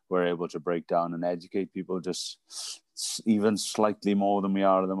we're able to break down and educate people just even slightly more than we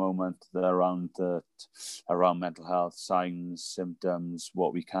are at the moment around mental health, signs, symptoms,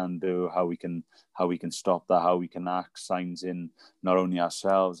 what we can do, how we can stop that, how we can act, signs in not only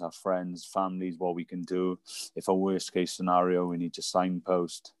ourselves, our friends, families, what we can do. If a worst case scenario, we need to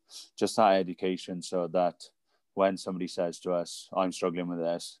signpost. Just that education, so that when somebody says to us, I'm struggling with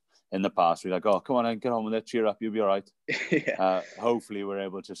this, in the past, we're like, oh, come on, get on with it, cheer up, you'll be all right. Hopefully we're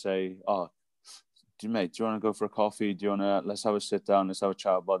able to say, oh, mate, do you want to go for a coffee? Let's have a sit down, let's have a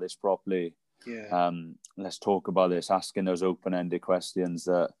chat about this properly. Let's talk about this, asking those open-ended questions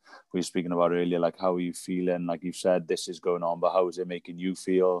that we were speaking about earlier, like how are you feeling? Like you've said, this is going on, but how is it making you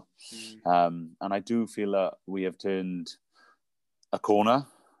feel? And I do feel that we have turned a corner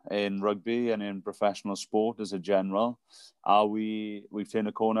in rugby and in professional sport as a general. We've turned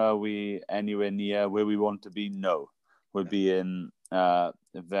a corner? Are we anywhere near where we want to be? No. We're being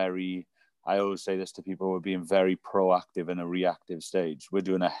I always say this to people, we're being very proactive in a reactive stage. We're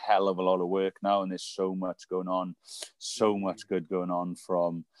doing a hell of a lot of work now, and there's so much going on, so much good going on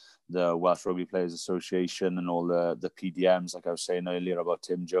from the Welsh Rugby Players Association and all the PDMs, like I was saying earlier about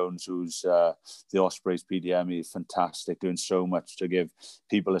Tim Jones, who's the Ospreys PDM. He's fantastic, doing so much to give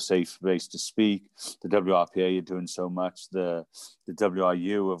people a safe place to speak. The WRPA are doing so much. The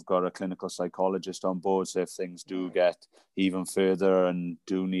WRU have got a clinical psychologist on board, so if things do get even further and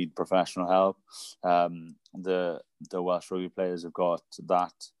do need professional help, the Welsh Rugby Players have got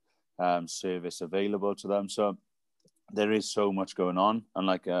that service available to them. So there is so much going on, and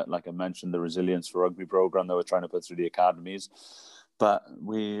like I mentioned, the Resilience for Rugby program that we're trying to put through the academies. But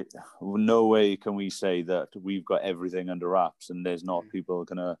no way can we say that we've got everything under wraps and there's not people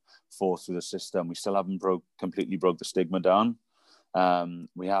going to fall through the system. We still haven't completely broke the stigma down.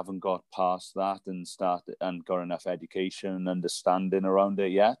 We haven't got past that and got enough education and understanding around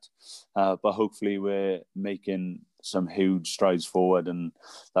it yet. But hopefully we're making some huge strides forward, and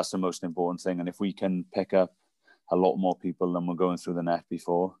that's the most important thing. And if we can pick up a lot more people than were going through the net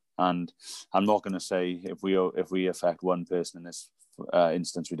before. And I'm not going to say if we affect one person in this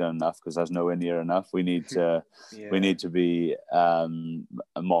instance, we've done enough, because that's nowhere near enough. We need to be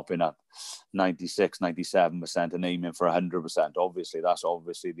mopping up 96, 97% and aiming for 100%. Obviously, that's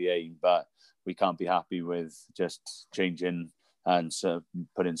obviously the aim, but we can't be happy with just changing and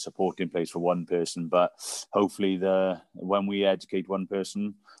putting support in place for one person. But hopefully when we educate one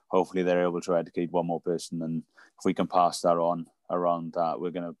person, hopefully they're able to educate one more person. And if we can pass that on around that, we're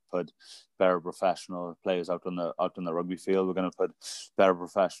going to put better professional players out on the rugby field. We're going to put better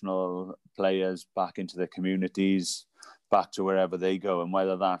professional players back into their communities, back to wherever they go. And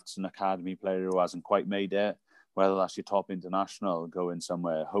whether that's an academy player who hasn't quite made it, whether that's your top international going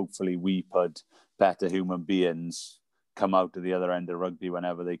somewhere, hopefully we put better human beings come out to the other end of rugby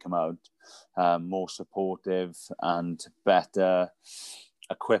whenever they come out, more supportive and better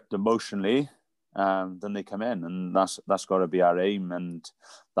equipped emotionally than they come in. And that's got to be our aim, and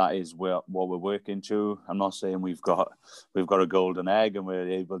that is what we're working to. I'm not saying we've got a golden egg and we're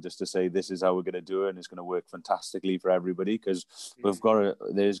able just to say this is how we're going to do it and it's going to work fantastically for everybody, because there's going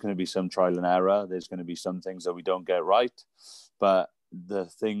to be some trial and error. There's going to be some things that we don't get right, but the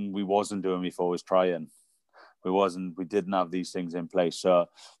thing we wasn't doing before was trying. We didn't have these things in place. So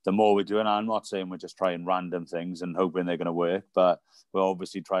the more we're doing, I'm not saying we're just trying random things and hoping they're going to work, but we're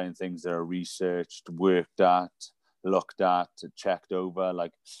obviously trying things that are researched, worked at, looked at, checked over.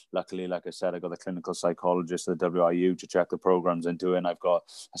 Like, luckily, like I said, I got a clinical psychologist at the WRU to check the programs I'm doing. I've got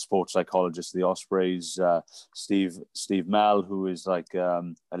a sports psychologist at the Ospreys, Steve Mell, who is like a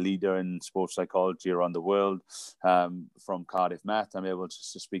leader in sports psychology around the world, from Cardiff Met. I'm able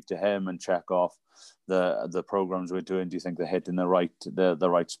to speak to him and check off the programs we're doing. Do you think they're hitting the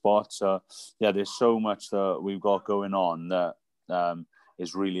right spot? So yeah, there's so much that we've got going on that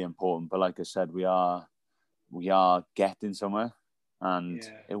is really important. But like I said, we are getting somewhere, and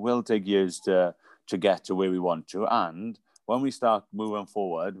it will take years to get to where we want to. And when we start moving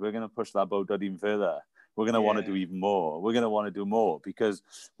forward, we're going to push that boat out even further. We're going to want to do even more. We're going to want to do more because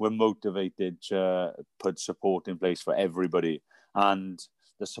we're motivated to put support in place for everybody. And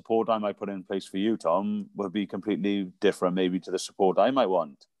the support I might put in place for you, Tom, would be completely different maybe to the support I might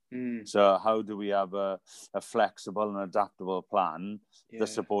want. So how do we have a flexible and adaptable plan that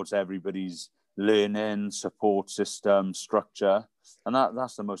supports everybody's learning, support system, structure? And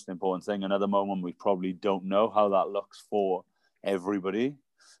that's the most important thing. And at the moment, we probably don't know how that looks for everybody.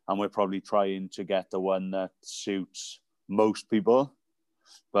 And we're probably trying to get the one that suits most people.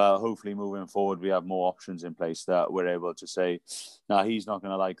 But hopefully moving forward, we have more options in place that we're able to say, no, he's not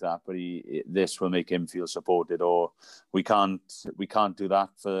going to like that, but this will make him feel supported, or we can't do that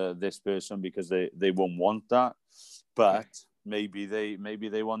for this person because they won't want that. But maybe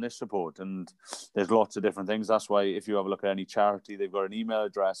they want this support, and there's lots of different things. That's why if you have a look at any charity, they've got an email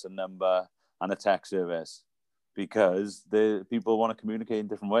address, a number, and a text service, because the people want to communicate in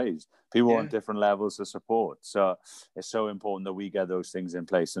different ways. People want different levels of support. So it's so important that we get those things in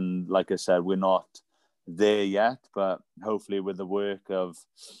place. And like I said, we're not there yet, but hopefully with the work of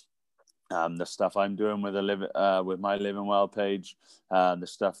the stuff I'm doing with my Living Well page, the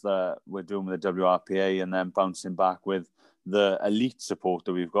stuff that we're doing with the WRPA, and then bouncing back with the elite support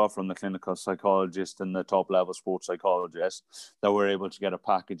that we've got from the clinical psychologist and the top level sports psychologist, that we're able to get a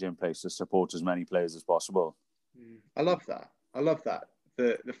package in place to support as many players as possible. I love that.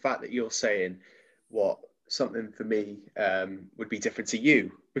 The fact that you're saying what something for me would be different to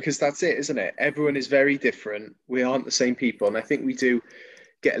you, because that's it, isn't it? Everyone is very different. We aren't the same people. And I think we do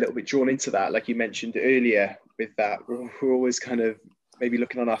get a little bit drawn into that. Like you mentioned earlier with that, we're always kind of maybe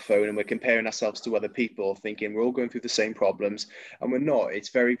looking on our phone and we're comparing ourselves to other people, thinking we're all going through the same problems, and we're not. It's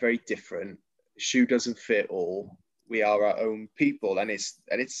very, very different. Shoe doesn't fit all. We are our own people, and it's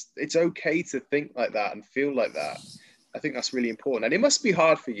okay to think like that and feel like that. I think that's really important, and it must be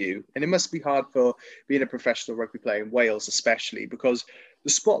hard for you, and it must be hard for being a professional rugby player in Wales, especially because the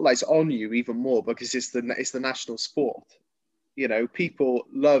spotlight's on you even more because it's the national sport. You know, people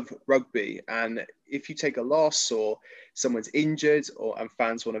love rugby, and if you take a loss or someone's injured and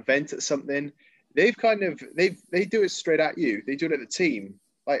fans want to vent at something, they do it straight at you. They do it at the team.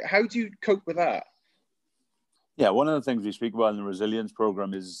 Like, how do you cope with that? Yeah, one of the things we speak about in the resilience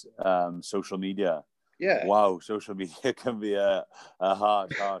program is social media. Yeah. Wow, social media can be a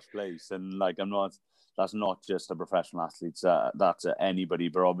harsh place, and like that's not just a professional athletes. That's anybody,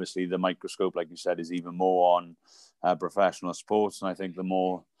 but obviously the microscope, like you said, is even more on professional sports. And I think the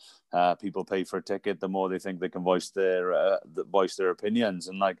more people pay for a ticket, the more they think they can voice their opinions.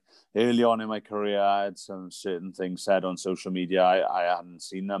 And like early on in my career, I had some certain things said on social media. I hadn't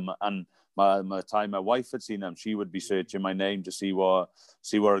seen them, and by the time my wife had seen them, she would be searching my name to see where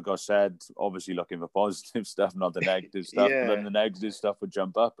it got said, obviously looking for positive stuff, not the negative stuff. But then the negative stuff would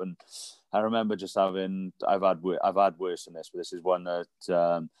jump up. And I remember just I've had worse than this, but this is one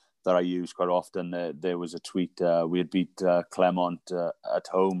that I use quite often. There was a tweet, we had beat Clermont at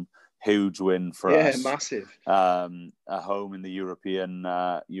home, huge win for us. Yeah, massive. At home in the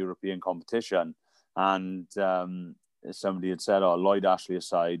European competition. And somebody had said, Lloyd Ashley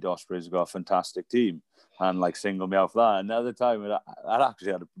aside, Ospreys have got a fantastic team, and like singled me out for that. Another time, I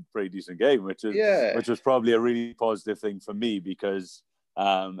actually had a pretty decent game, which was probably a really positive thing for me, because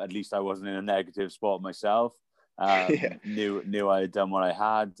at least I wasn't in a negative spot myself. Knew I had done what I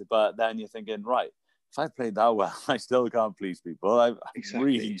had. But then you're thinking, right, if I played that well, I still can't please people. I'm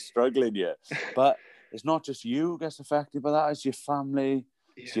really struggling here. But it's not just you who gets affected by that. It's your family,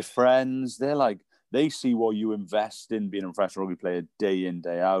 it's your friends. They see what you invest in being a professional rugby player day in,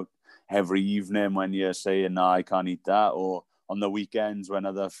 day out. Every evening when you're saying, no, I can't eat that, or on the weekends when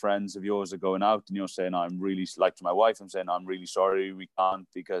other friends of yours are going out and you're saying, I'm really, like to my wife, I'm saying, I'm really sorry we can't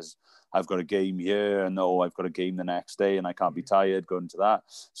because I've got a game here, and I've got a game the next day and I can't be tired going to that.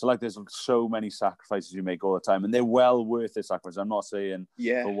 So like there's so many sacrifices you make all the time, and they're well worth the sacrifice. I'm not saying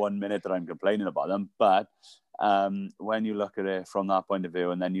for 1 minute that I'm complaining about them, but when you look at it from that point of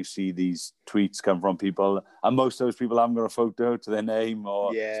view, and then you see these tweets come from people, and most of those people haven't got a photo to their name,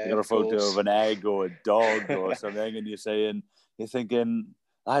 or they got a photo of an egg or a dog or something, and you're thinking,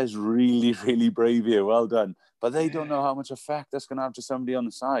 that is really, really brave here, well done. But they don't know how much effect that's going to have to somebody on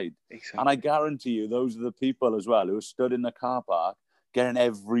the side. Exactly. And I guarantee you, those are the people as well who stood in the car park getting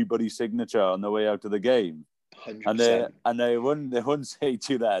everybody's signature on the way out of the game. 100%. And they wouldn't say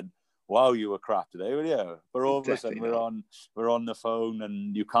to you then, wow, you were crap today, were you? But all of a sudden we're on the phone,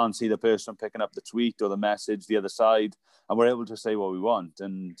 and you can't see the person picking up the tweet or the message the other side, and we're able to say what we want.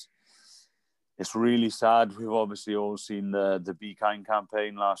 And it's really sad. We've obviously all seen the Be Kind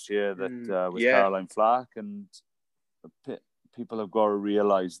campaign last year that with Caroline Flack, and people have got to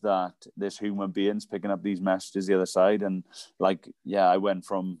realize that there's human beings picking up these messages the other side. And like, yeah, I went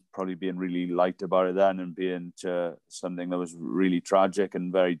from probably being really light about it then and being to something that was really tragic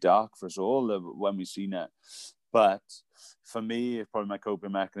and very dark for us all when we seen it. But for me, probably my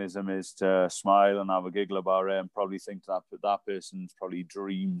coping mechanism is to smile and have a giggle about it and probably think that person's probably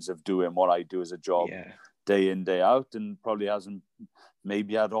dreams of doing what I do as a job day in, day out, and probably hasn't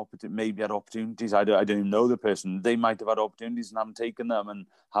maybe had opportunities. I don't even know the person. They might have had opportunities and haven't taken them and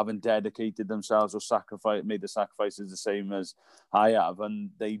haven't dedicated themselves or made the sacrifices the same as I have.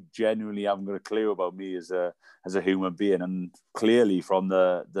 And they genuinely haven't got a clue about me as a human being. And clearly from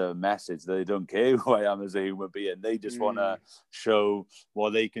the message, they don't care who I am as a human being. They just want to show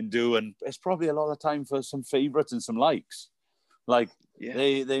what they can do. And it's probably a lot of time for some favorites and some likes. Like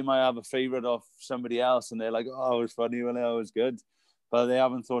they might have a favorite of somebody else and they're like, oh, it was funny, well, it was good. But they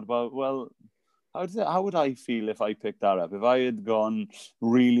haven't thought about, well, how would I feel if I picked that up? If I had gone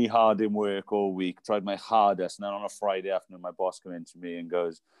really hard in work all week, tried my hardest, and then on a Friday afternoon, my boss came in to me and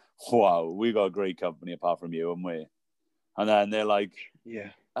goes, wow, we got a great company apart from you, haven't we? And then they're like,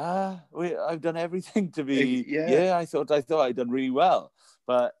 I've done everything to be, I thought I'd done really well.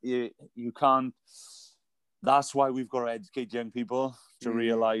 But you can't, that's why we've got to educate young people to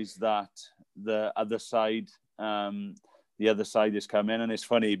realize that the other side is coming. And it's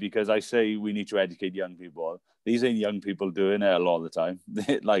funny because I say we need to educate young people. These ain't young people doing it a lot of the time.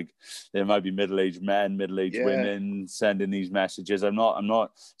 Like there might be middle-aged men, middle-aged women sending these messages. I'm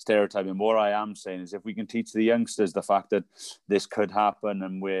not stereotyping. What I am saying is if we can teach the youngsters the fact that this could happen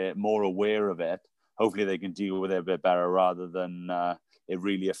and we're more aware of it, hopefully they can deal with it a bit better rather than it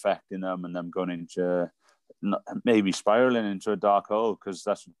really affecting them and them going into maybe spiraling into a dark hole, because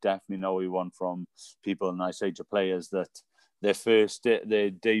that's definitely not what we want from people. And I say to players that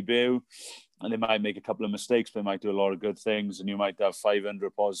their debut, and they might make a couple of mistakes, but they might do a lot of good things, and you might have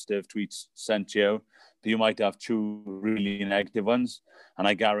 500 positive tweets sent to you, but you might have 2 really negative ones, and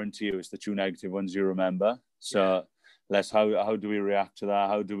I guarantee you it's the 2 negative ones you remember. So how do we react to that?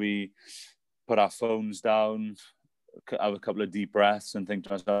 How do we put our phones down, have a couple of deep breaths and think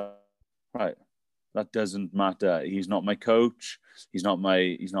to ourselves, right, that doesn't matter. He's not my coach. He's not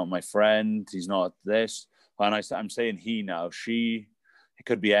my friend. He's not this. And I'm saying he now. She, it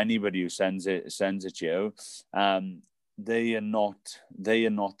could be anybody who sends it to you. They are not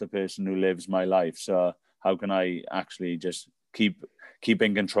the person who lives my life. So how can I actually just keep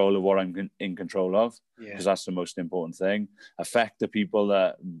in control of what I'm in control of? Because that's the most important thing. Affect the people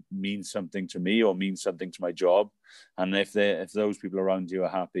that mean something to me or mean something to my job. And if those people around you are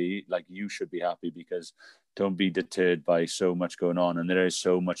happy, like you should be happy, because don't be deterred by so much going on. And there is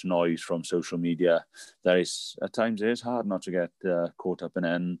so much noise from social media that is, at times it is hard not to get caught up in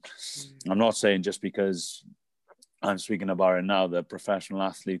it. And I'm not saying just because I'm speaking about it now that professional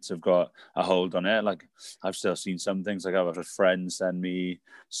athletes have got a hold on it. Like I've still seen some things, like I've had friends send me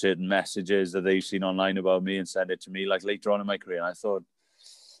certain messages that they've seen online about me and send it to me like later on in my career. And I thought,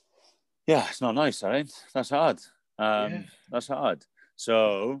 yeah, it's not nice, all right? That's hard. That's hard.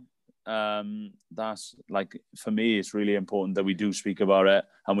 So that's like, for me, it's really important that we do speak about it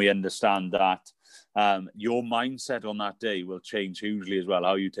and we understand that your mindset on that day will change hugely as well,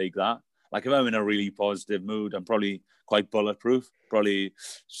 how you take that. Like if I'm in a really positive mood, I'm probably quite bulletproof. Probably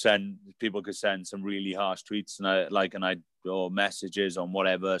people could send some really harsh tweets or messages on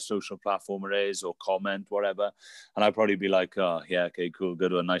whatever social platform it is, or comment, whatever. And I'd probably be like, oh yeah, okay, cool,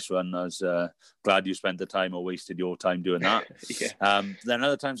 good one, nice one. I was glad you spent the time or wasted your time doing that. Then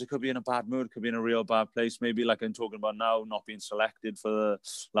other times it could be in a bad mood, could be in a real bad place. Maybe like I'm talking about now, not being selected for the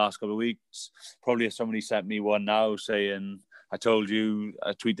last couple of weeks. Probably if somebody sent me one now saying, I told you,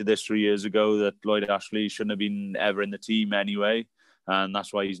 I tweeted this 3 years ago that Lloyd Ashley shouldn't have been ever in the team anyway, and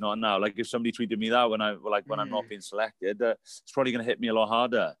that's why he's not now. Like if somebody tweeted me that when I'm not being selected, it's probably going to hit me a lot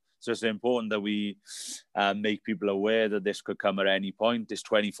harder. So it's important that we make people aware that this could come at any point. This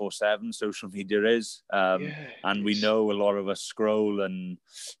 24/7 social media is, and we know a lot of us scroll and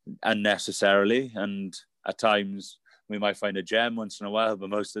unnecessarily, and at times we might find a gem once in a while, but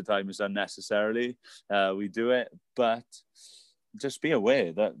most of the time it's unnecessarily. We do it, but just be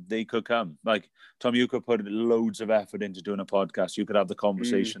aware that they could come. Like Tom, you could put loads of effort into doing a podcast. You could have the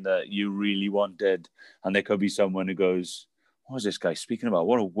conversation that you really wanted, and there could be someone who goes, what is this guy speaking about?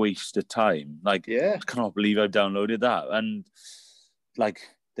 What a waste of time. Like, I cannot believe I've downloaded that. And like,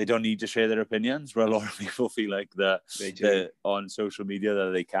 they don't need to share their opinions, but a lot of people feel like that on social media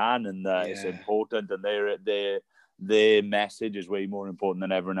that they can, and that it's important, and their message is way more important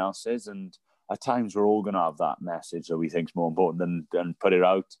than everyone else's. And at times we're all going to have that message that we think is more important than put it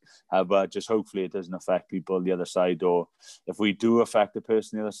out. But just hopefully it doesn't affect people on the other side, or if we do affect the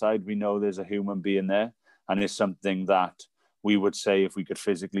person on the other side, we know there's a human being there, and it's something that we would say if we could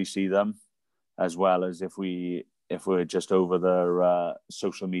physically see them, as well as if we're just over their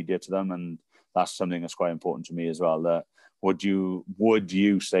social media to them. And that's something that's quite important to me as well. That would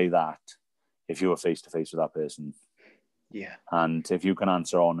you say that if you were face to face with that person? Yeah. And if you can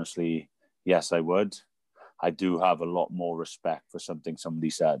answer honestly, yes, I would. I do have a lot more respect for something somebody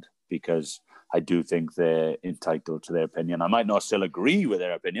said, because I do think they're entitled to their opinion. I might not still agree with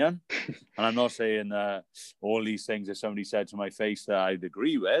their opinion. And I'm not saying all these things that somebody said to my face that I'd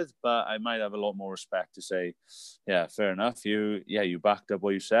agree with, but I might have a lot more respect to say, yeah, fair enough. You backed up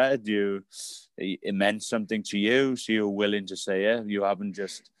what you said. It meant something to you, so you're willing to say it. You haven't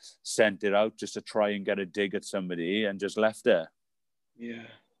just sent it out just to try and get a dig at somebody and just left it. Yeah.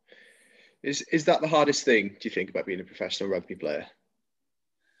 Is that the hardest thing, do you think, about being a professional rugby player?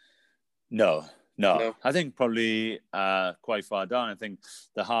 No. I think probably quite far down. I think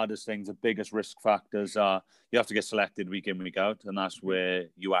the hardest things, the biggest risk factors are you have to get selected week in, week out, and that's where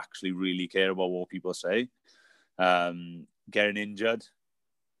you actually really care about what people say. Getting injured,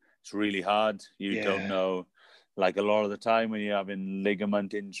 it's really hard. You don't know. Like a lot of the time when you're having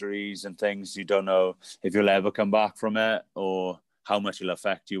ligament injuries and things, you don't know if you'll ever come back from it or how much it'll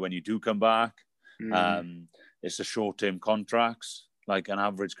affect you when you do come back. It's the short-term contracts. Like an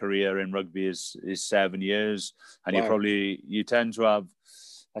average career in rugby is 7 years, and wow. you tend to have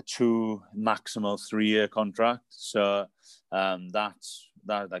a 2, maximal 3-year contract. So that's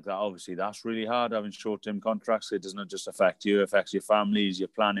obviously that's really hard, having short-term contracts. It doesn't just affect you, it affects your families, you're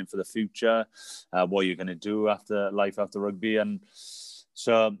planning for the future, what you're going to do after rugby. And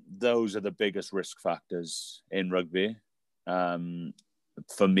so those are the biggest risk factors in rugby.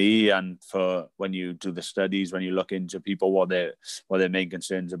 For me, and for when you do the studies, when you look into people, what their main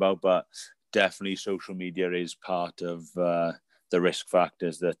concerns about. But definitely social media is part of the risk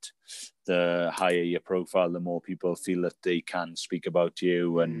factors, that the higher your profile, the more people feel that they can speak about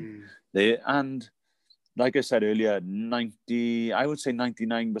you. And like I said earlier, I would say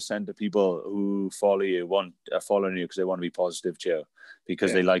 99% of people who follow you are following you because they want to be positive to you,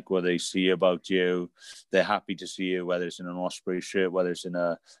 because they like what they see about you. They're happy to see you, whether it's in an Osprey shirt, whether it's in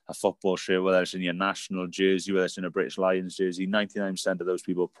a football shirt, whether it's in your national jersey, whether it's in a British Lions jersey. 99% of those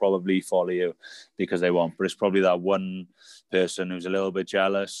people probably follow you because they want. But it's probably that one person who's a little bit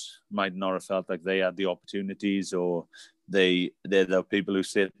jealous, might not have felt like they had the opportunities, or they're the people who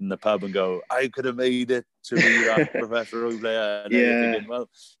sit in the pub and go, I could have made it to be that professional player. And you're thinking, well,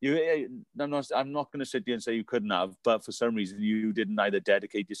 I'm not going to sit here and say you couldn't have, but for some reason you didn't either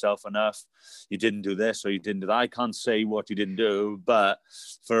dedicate yourself enough, you didn't do this, or you didn't do that. I can't say what you didn't do, but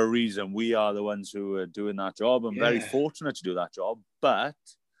for a reason, we are the ones who are doing that job. I'm very fortunate to do that job, but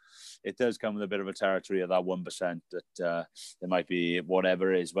it does come with a bit of a territory of that 1% that there might be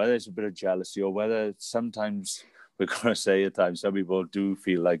whatever it is, whether it's a bit of jealousy or whether sometimes we're going to say at times some people do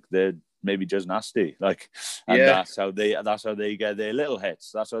feel like they're maybe just nasty, and that's how they get their little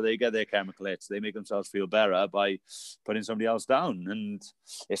hits. That's how they get their chemical hits. They make themselves feel better by putting somebody else down, and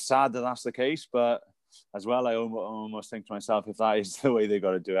it's sad that that's the case. But as well, I almost think to myself, if that is the way they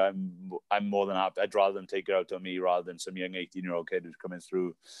got to do it, I'm more than happy. I'd rather them take it out on me rather than some young 18-year-old kid who's coming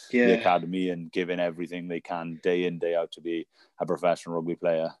through the academy and giving everything they can day in, day out to be a professional rugby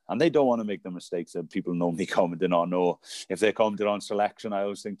player. And they don't want to make the mistakes that people normally commenting on, or if they're commenting on selection, I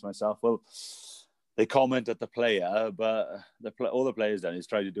always think to myself, well, they comment at the player, but all the players done is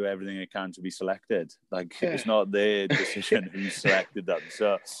try to do everything they can to be selected. It's not their decision who selected them.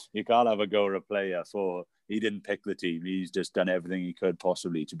 So you can't have a go at a player for he didn't pick the team. He's just done everything he could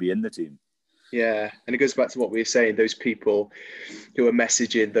possibly to be in the team. Yeah, and it goes back to what we were saying, those people who are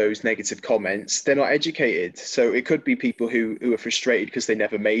messaging those negative comments, they're not educated. So it could be people who are frustrated because they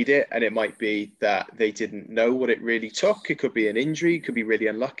never made it, and it might be that they didn't know what it really took. It could be an injury, it could be really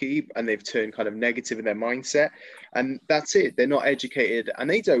unlucky, and they've turned kind of negative in their mindset. And that's it. They're not educated, and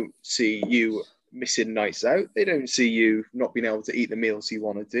they don't see you missing nights out. They don't see you not being able to eat the meals you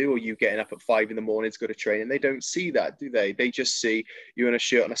want to do, or you getting up at 5 a.m. to go to training. They don't see that, do they? They just see you in a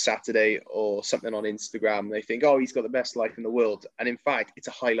shirt on a Saturday or something on Instagram, and they think, oh, he's got the best life in the world. And in fact, it's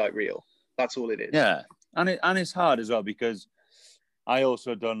a highlight reel. That's all it is. Yeah, and it's hard as well, because I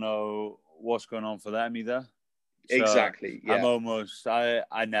also don't know what's going on for them either. So exactly. Yeah.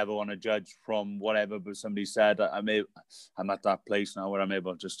 I never want to judge from whatever, but somebody said. I'm at that place now where I'm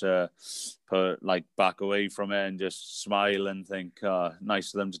able just to back away from it and just smile and think,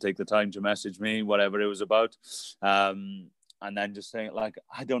 nice of them to take the time to message me, whatever it was about. and then just saying, like,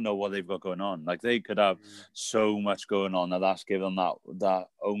 I don't know what they've got going on. Like, they could have so much going on that's given them that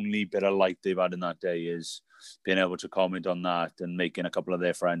only bit of light they've had in that day is being able to comment on that and making a couple of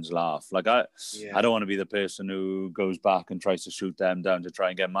their friends laugh. Like, I don't want to be the person who goes back and tries to shoot them down to try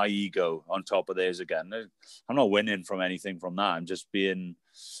and get my ego on top of theirs again. I'm not winning from anything from that. I'm just being,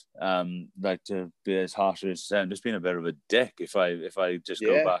 like, to be as harsh as I'm just being a bit of a dick if I just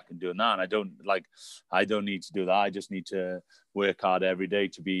go back and doing that. And I don't need to do that. I just need to work hard every day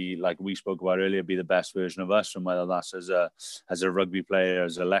to be, like we spoke about earlier, be the best version of us, and whether that's as a rugby player,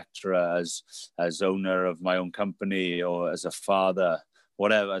 as a lecturer, as owner of my own company, or as a father,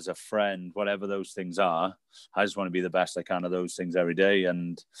 whatever, as a friend, whatever those things are. I just want to be the best I can of those things every day.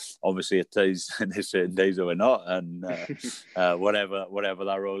 And obviously there's certain days that we're not, and whatever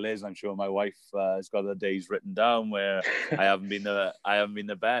that role is, I'm sure my wife has got the days written down where I haven't been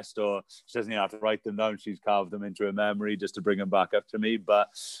the best, or she doesn't even have to write them down. She's carved them into her memory just to bring them back up to me. But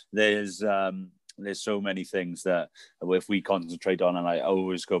there's so many things that if we concentrate on, and I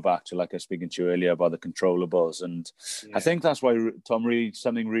always go back to, like I was speaking to you earlier about the controllables, and I think that's why, Tom, really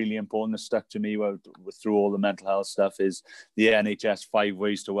something really important that stuck to me through all the mental health stuff is the NHS 5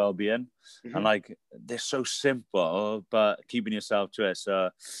 ways to well-being. And like, they're so simple, but keeping yourself to it. So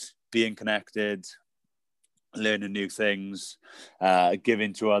being connected, learning new things,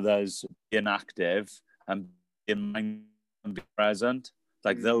 giving to others, being active, and being mindful and being present.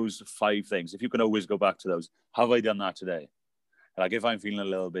 Like, those 5 things, if you can always go back to those. Have I done that today? Like, if I'm feeling a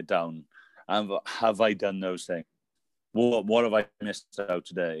little bit down, have I done those things? What have I missed out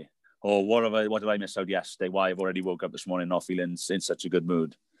today? Or what did I miss out yesterday? Why I've already woke up this morning not feeling in such a good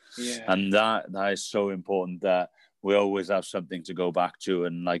mood? Yeah. And that is so important, that we always have something to go back to.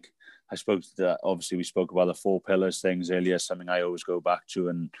 And like, obviously we spoke about the 4 pillars things earlier. Something I always go back to,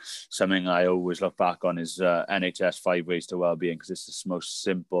 and something I always look back on is NHS 5 ways to well-being, because it's the most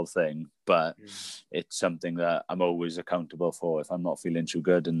simple thing, but it's something that I'm always accountable for if I'm not feeling too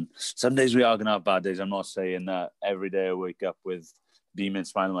good. And some days we are going to have bad days. I'm not saying that every day I wake up with beaming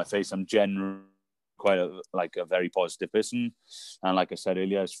smile on my face. I'm generally quite a very positive person, and like I said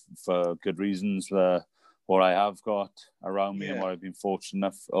earlier, it's for good reasons. What I have got around me and what I've been fortunate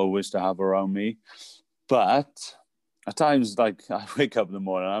enough always to have around me. But at times, like, I wake up in the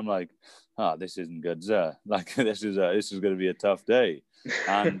morning and I'm like, this isn't good, sir. Like, this is going to be a tough day.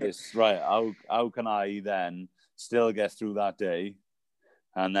 And it's right. How can I then still get through that day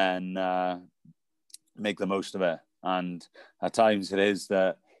and then make the most of it? And at times it is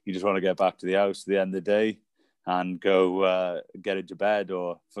that you just want to get back to the house at the end of the day and go get into bed,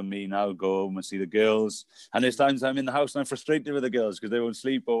 or for me now, go home and see the girls. And there's times I'm in the house and I'm frustrated with the girls because they won't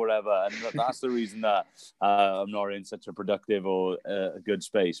sleep or whatever, and that's the reason that I'm not in such a productive or a good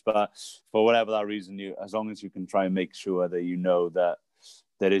space. But for whatever that reason, as long as you can try and make sure that you know that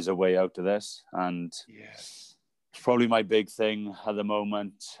there is a way out of this. And it's probably my big thing at the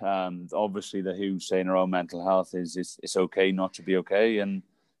moment. Obviously the who's saying around mental health is it's okay not to be okay, and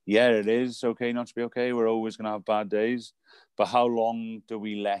yeah, it is okay not to be okay. We're always going to have bad days. But how long do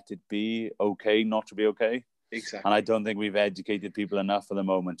we let it be okay not to be okay? Exactly. And I don't think we've educated people enough at the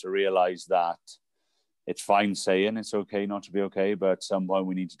moment to realise that it's fine saying it's okay not to be okay, but at some point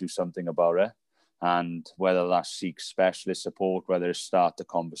we need to do something about it. And whether that's seek specialist support, whether it's start the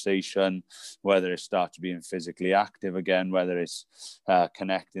conversation, whether it's start to being physically active again, whether it's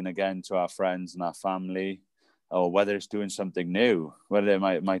connecting again to our friends and our family, or whether it's doing something new, whether it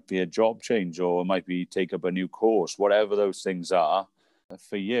might be a job change, or it might be take up a new course, whatever those things are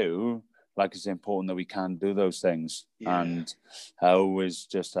for you. Like, it's important that we can do those things. And I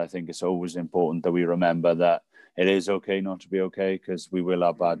think it's always important that we remember that it is okay not to be okay, because we will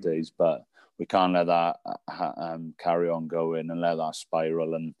have bad days, but we can't let that carry on going and let that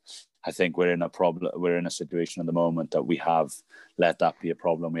spiral. And I think we're in a situation at the moment that we have let that be a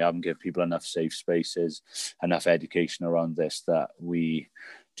problem. We haven't given people enough safe spaces, enough education around this, that we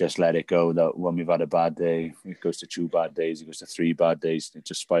just let it go, that when we've had a bad day, it goes to 2 bad days, it goes to 3 bad days, it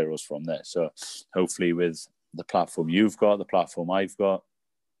just spirals from there. So hopefully with the platform you've got, the platform I've got,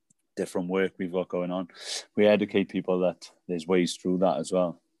 different work we've got going on, we educate people that there's ways through that as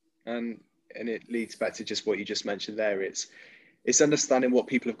well. And it leads back to just what you just mentioned there. It's understanding what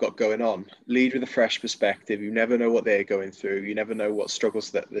people have got going on. Lead with a fresh perspective. You never know what they're going through. You never know what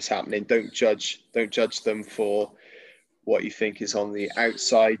struggles that's happening. Don't judge them for what you think is on the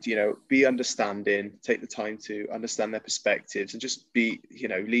outside. Be understanding. Take the time to understand their perspectives, and just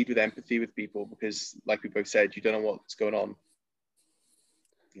lead with empathy with people, because, like we both said, you don't know what's going on.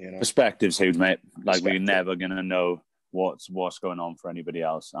 Perspective's huge, mate. Like, we're never gonna know what's going on for anybody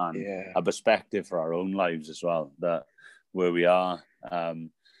else, and a perspective for our own lives as well, that where we are.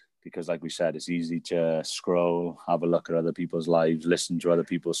 Because like we said, it's easy to scroll, have a look at other people's lives, listen to other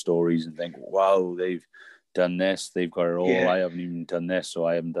people's stories and think, wow, they've done this, they've got it all. Yeah. I haven't even done this, or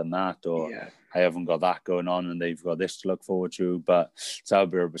I haven't done that, or I haven't got that going on and they've got this to look forward to. But it's our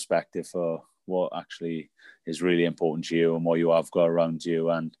bit of perspective for what actually is really important to you and what you have got around you.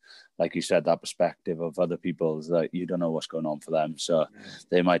 And like you said, that perspective of other people's, that you don't know what's going on for them. So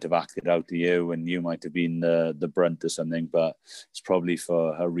they might have acted out to you and you might have been the brunt of something, but it's probably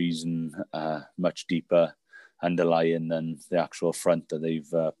for a reason much deeper underlying than the actual front that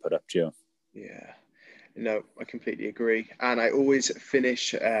they've put up to you. Yeah. No, I completely agree. And I always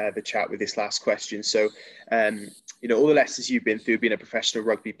finish the chat with this last question. So, you know, all the lessons you've been through, being a professional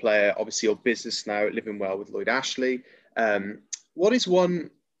rugby player, obviously your business now, Living Well with Lloyd Ashley. What is one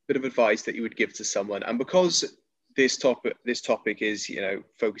bit of advice that you would give to someone? And because this topic is, you know,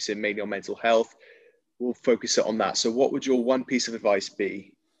 focusing mainly on mental health, we'll focus it on that. So what would your one piece of advice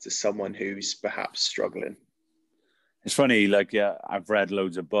be to someone who's perhaps struggling? It's funny, like, yeah, I've read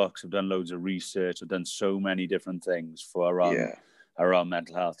loads of books, I've done loads of research, I've done so many different things for around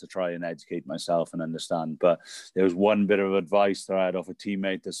mental health to try and educate myself and understand. But there was one bit of advice that I had off a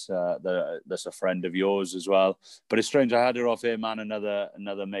teammate that's a friend of yours as well. But it's strange, I had it off him and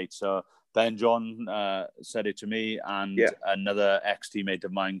another mate. So Ben John said it to me, and another ex-teammate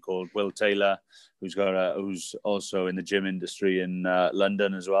of mine called Will Taylor, who's also in the gym industry in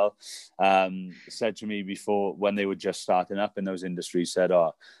London as well, said to me before, when they were just starting up in those industries, said,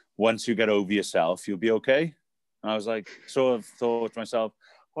 "Oh, once you get over yourself, you'll be okay." And I was like, sort of thought to myself,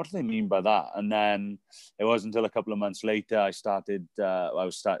 what do they mean by that? And then it wasn't until a couple of months later I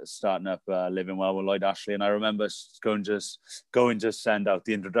was starting up Living Well with Lloyd Ashley, and I remember going to send out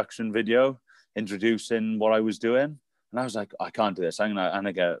the introduction video introducing what I was doing, and I was like, I can't do this. I'm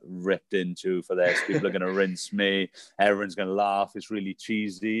gonna get ripped into for this. People are gonna rinse me. Everyone's gonna laugh. It's really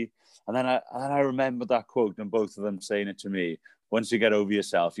cheesy. And then I remember that quote and both of them saying it to me. Once you get over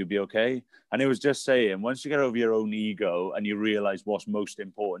yourself, you'll be okay. And it was just saying, once you get over your own ego and you realize what's most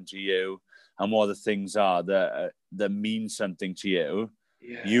important to you and what the things are that mean something to you,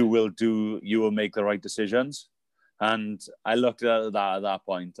 you will make the right decisions. And I looked at that at that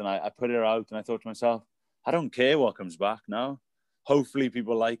point and I put it out and I thought to myself, I don't care what comes back now. Hopefully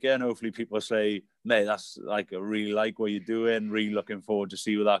people like it, and hopefully people say, mate, that's like, I really like what you're doing, really looking forward to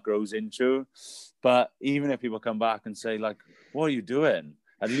see what that grows into. But even if people come back and say, like, what are you doing?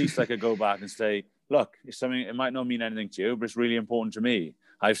 At least I could go back and say, look, it's something, it might not mean anything to you, but it's really important to me.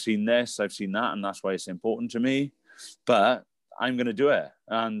 I've seen this, I've seen that, and that's why it's important to me. But I'm going to do it,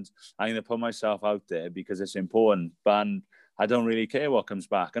 and I'm going to put myself out there because it's important. And I don't really care what comes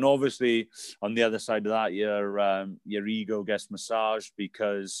back. And obviously, on the other side of that, your ego gets massaged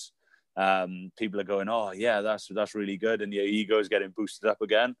because people are going, oh yeah, that's really good, and your ego is getting boosted up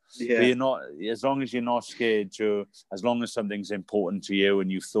again. But you're not, as long as you're not scared to, as long as something's important to you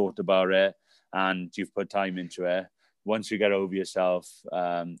and you've thought about it and you've put time into it, once you get over yourself,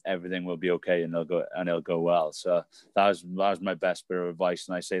 everything will be okay and it'll go well. So that was my best bit of advice,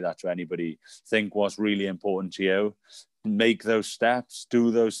 and I say that to anybody. Think what's really important to you, make those steps,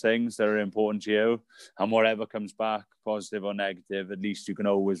 do those things that are important to you, and whatever comes back, positive or negative, at least you can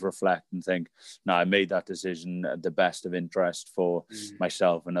always reflect and think, no, I made that decision at the best of interest for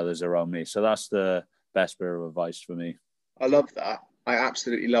myself and others around me. So that's the best bit of advice for me. I love that. I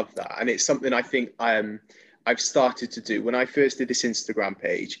absolutely love that. And it's something I think I've started to do. When I first did this Instagram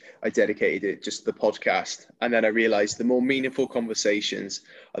page, I dedicated it just to the podcast. And then I realized the more meaningful conversations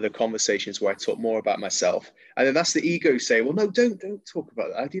are the conversations where I talk more about myself. And then that's the ego say, well, no, don't talk about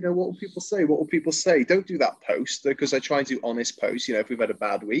that. You know, what will people say? What will people say? Don't do that post, because I try and do honest posts. You know, if we've had a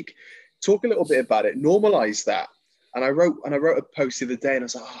bad week, talk a little bit about it, normalize that. And I wrote a post the other day and I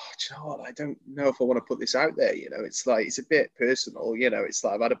was like, oh, do you know what? I don't know if I want to put this out there. You know, it's like, it's a bit personal. You know, it's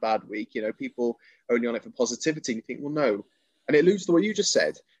like, I've had a bad week. You know, people are only on it for positivity. And you think, well, no. And it alludes to what you just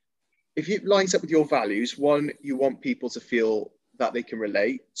said. If it lines up with your values, one, you want people to feel that they can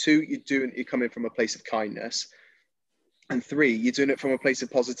relate. Two, you're coming from a place of kindness. And three, you're doing it from a place of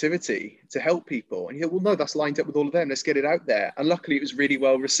positivity to help people. And you go, well, no, that's lined up with all of them. Let's get it out there. And luckily it was really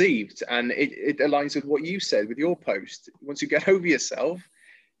well received. And it aligns with what you said with your post. Once you get over yourself,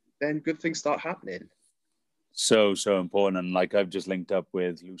 then good things start happening. So important. And like, I've just linked up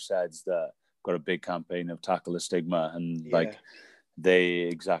with Loose Eds that got a big campaign of Tackle the Stigma. And like, they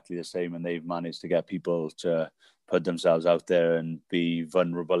exactly the same. And they've managed to get people to put themselves out there and be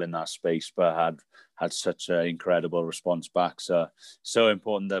vulnerable in that space, but had such an incredible response back. So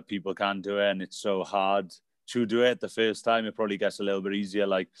important that people can do it, and it's so hard to do it the first time. It probably gets a little bit easier,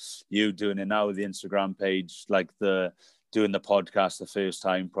 like you doing it now with the Instagram page. Like the doing the podcast the first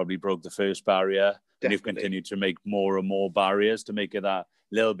time probably broke the first barrier. Definitely. And you've continued to make more and more barriers to make it that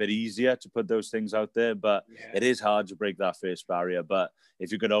little bit easier to put those things out there. But it is hard to break that first barrier. But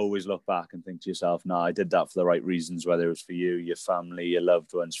if you could always look back and think to yourself, no, I did that for the right reasons, whether it was for you, your family, your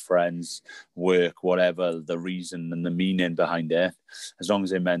loved ones, friends, work, whatever the reason and the meaning behind it, as long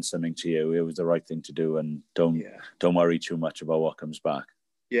as it meant something to you, it was the right thing to do. And don't worry too much about what comes back.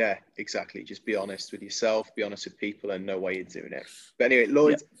 Yeah, exactly. Just be honest with yourself, be honest with people, and know why you're doing it. But anyway,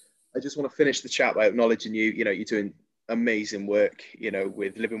 Lloyd, I just want to finish the chat by acknowledging you. You know, you're doing amazing work, you know,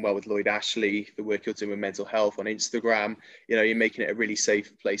 with Living Well with Lloyd Ashley, the work you're doing with mental health on Instagram. You know, you're making it a really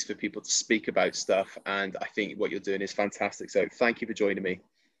safe place for people to speak about stuff. And I think what you're doing is fantastic. So thank you for joining me.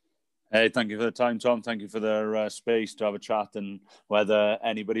 Hey, thank you for the time, Tom. Thank you for the space to have a chat. And whether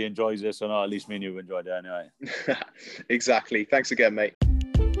anybody enjoys this or not, at least me and you have enjoyed it anyway. Exactly. Thanks again, mate.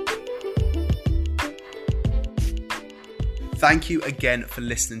 Thank you again for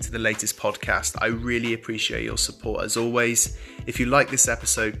listening to the latest podcast. I really appreciate your support as always. If you like this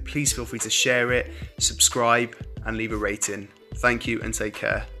episode, please feel free to share it, subscribe, and leave a rating. Thank you and take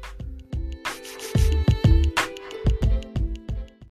care.